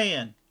right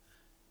hand.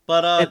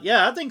 But,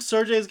 I think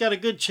Sergey's got a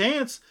good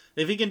chance.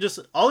 If he can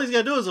all he's got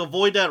to do is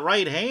avoid that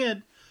right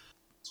hand.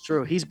 It's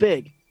true. He's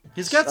big.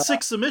 He's got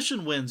 6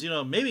 submission wins.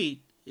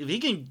 Maybe if he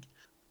can,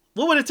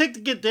 what would it take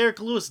to get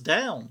Derek Lewis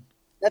down?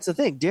 That's the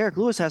thing. Derek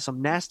Lewis has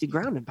some nasty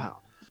ground and pound.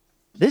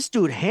 This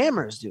dude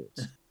hammers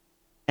dudes.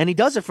 And he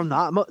does it from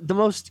the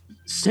most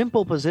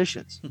simple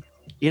positions.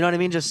 You know what I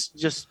mean?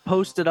 Just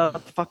posted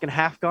up fucking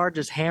half guard,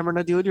 just hammering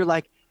a dude. You're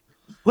like,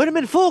 put him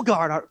in full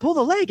guard. Pull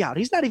the leg out.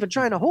 He's not even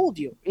trying to hold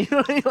you. You know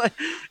what I mean? Like,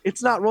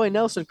 it's not Roy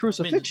Nelson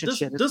crucifixion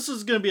shit. This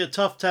is going to be a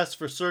tough test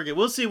for Sergey.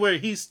 We'll see where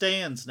he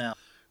stands now.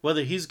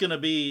 Whether he's going to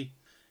be,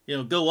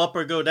 go up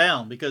or go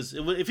down. Because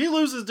if he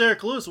loses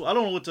Derek Lewis, I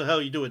don't know what the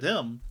hell you do with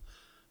him.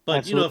 But,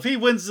 Absolutely. If he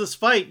wins this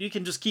fight, you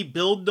can just keep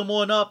building him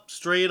on up,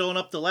 straight on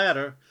up the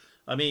ladder.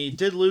 I mean, he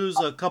did lose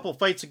a couple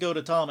fights ago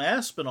to Tom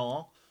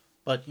Aspinall.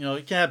 But,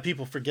 you can have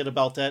people forget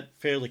about that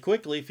fairly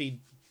quickly if he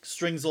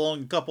strings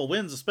along a couple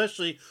wins,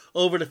 especially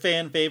over the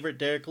fan favorite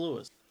Derek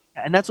Lewis.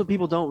 And that's what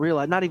people don't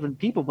realize. Not even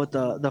people, but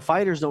the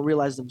fighters don't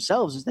realize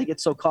themselves, is they get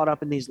so caught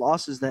up in these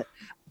losses that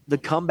the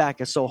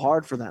comeback is so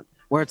hard for them.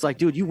 Where it's like,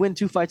 dude, you win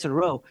 2 fights in a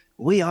row.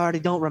 We already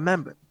don't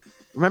remember.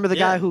 Remember the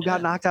guy who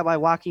got knocked out by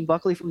Joaquin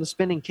Buckley from the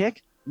spinning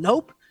kick?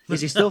 Nope.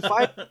 Is he still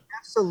fighting?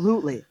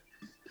 Absolutely.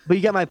 But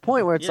you get my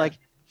point where it's like,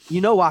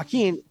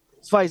 Joaquin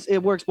fights, it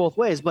works both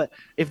ways. But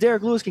if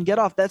Derek Lewis can get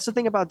off, that's the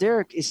thing about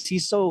Derek is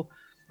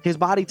his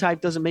body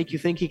type doesn't make you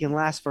think he can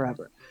last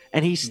forever.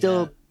 And he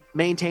still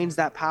maintains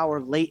that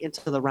power late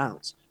into the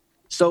rounds.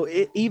 So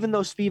even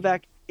though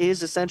Spivak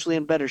is essentially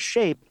in better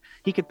shape,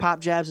 he could pop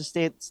jabs and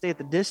stay at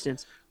the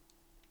distance.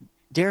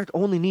 Derek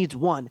only needs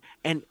one.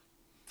 And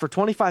for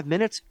 25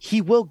 minutes,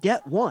 he will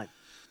get one.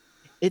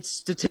 It's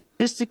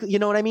statistically, you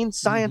know what I mean?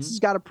 Science has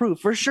got to prove.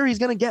 For sure, he's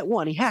going to get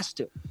one. He has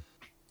to.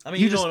 I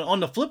mean, on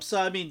the flip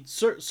side, I mean,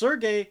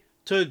 Sergey,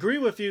 to agree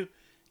with you,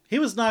 he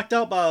was knocked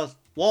out by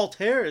Walt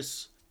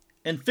Harris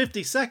in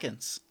 50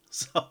 seconds.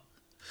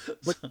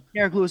 But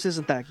Derek Lewis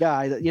isn't that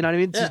guy. You know what I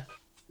mean? Just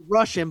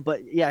rush him,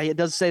 but it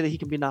does say that he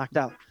can be knocked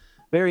out.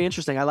 Very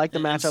interesting. I like the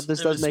matchup.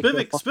 This does make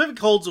Spivak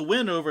holds a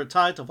win over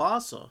Tai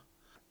Tuivasa.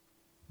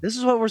 This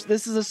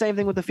is the same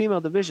thing with the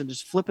female division.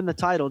 Just flipping the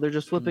title. They're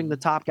just flipping the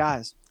top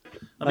guys.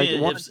 I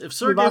mean, if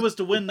Sergey was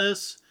to win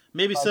this,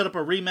 maybe set up a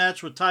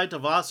rematch with Tai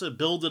Tuivasa,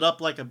 build it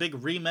up like a big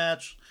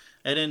rematch,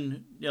 and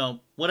then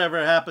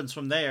whatever happens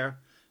from there,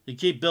 you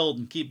keep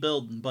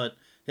building. But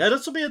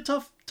this will be a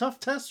tough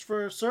test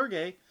for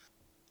Sergey.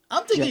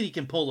 I'm thinking he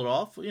can pull it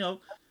off.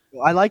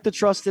 I like the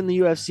trust in the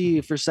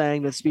UFC for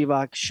saying that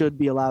Spivak should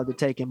be allowed to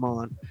take him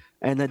on,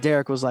 and that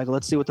Derek was like,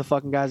 let's see what the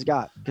fucking guy's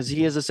got, because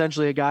he is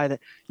essentially a guy that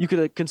you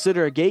could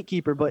consider a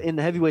gatekeeper, but in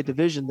the heavyweight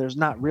division, there's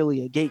not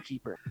really a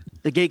gatekeeper.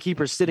 The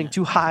gatekeeper's sitting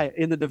too high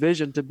in the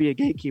division to be a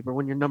gatekeeper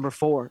when you're number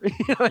 4.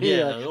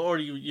 Or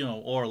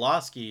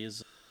Orlovsky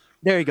is.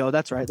 There you go.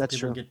 That's right. That's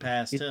true. Get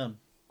past him.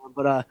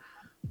 But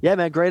yeah,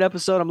 man, great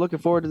episode. I'm looking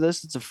forward to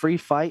this. It's a free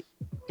fight.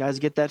 Guys,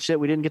 get that shit.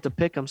 We didn't get to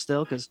pick them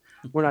still because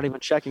we're not even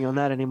checking on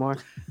that anymore.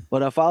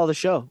 But follow the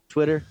show.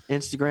 Twitter,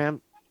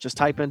 Instagram. Just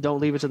type in,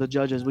 don't leave it to the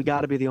judges. We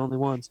got to be the only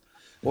ones.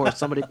 Or if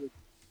somebody gets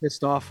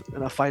pissed off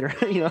in a fighter,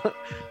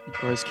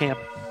 or his camp.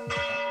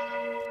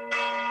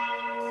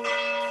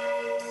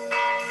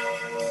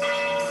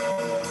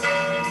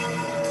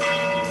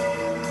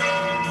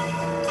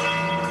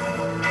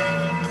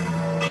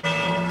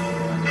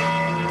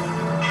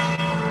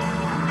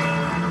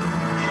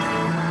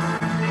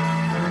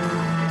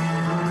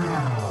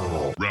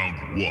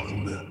 Round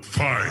 1,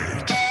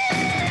 fight.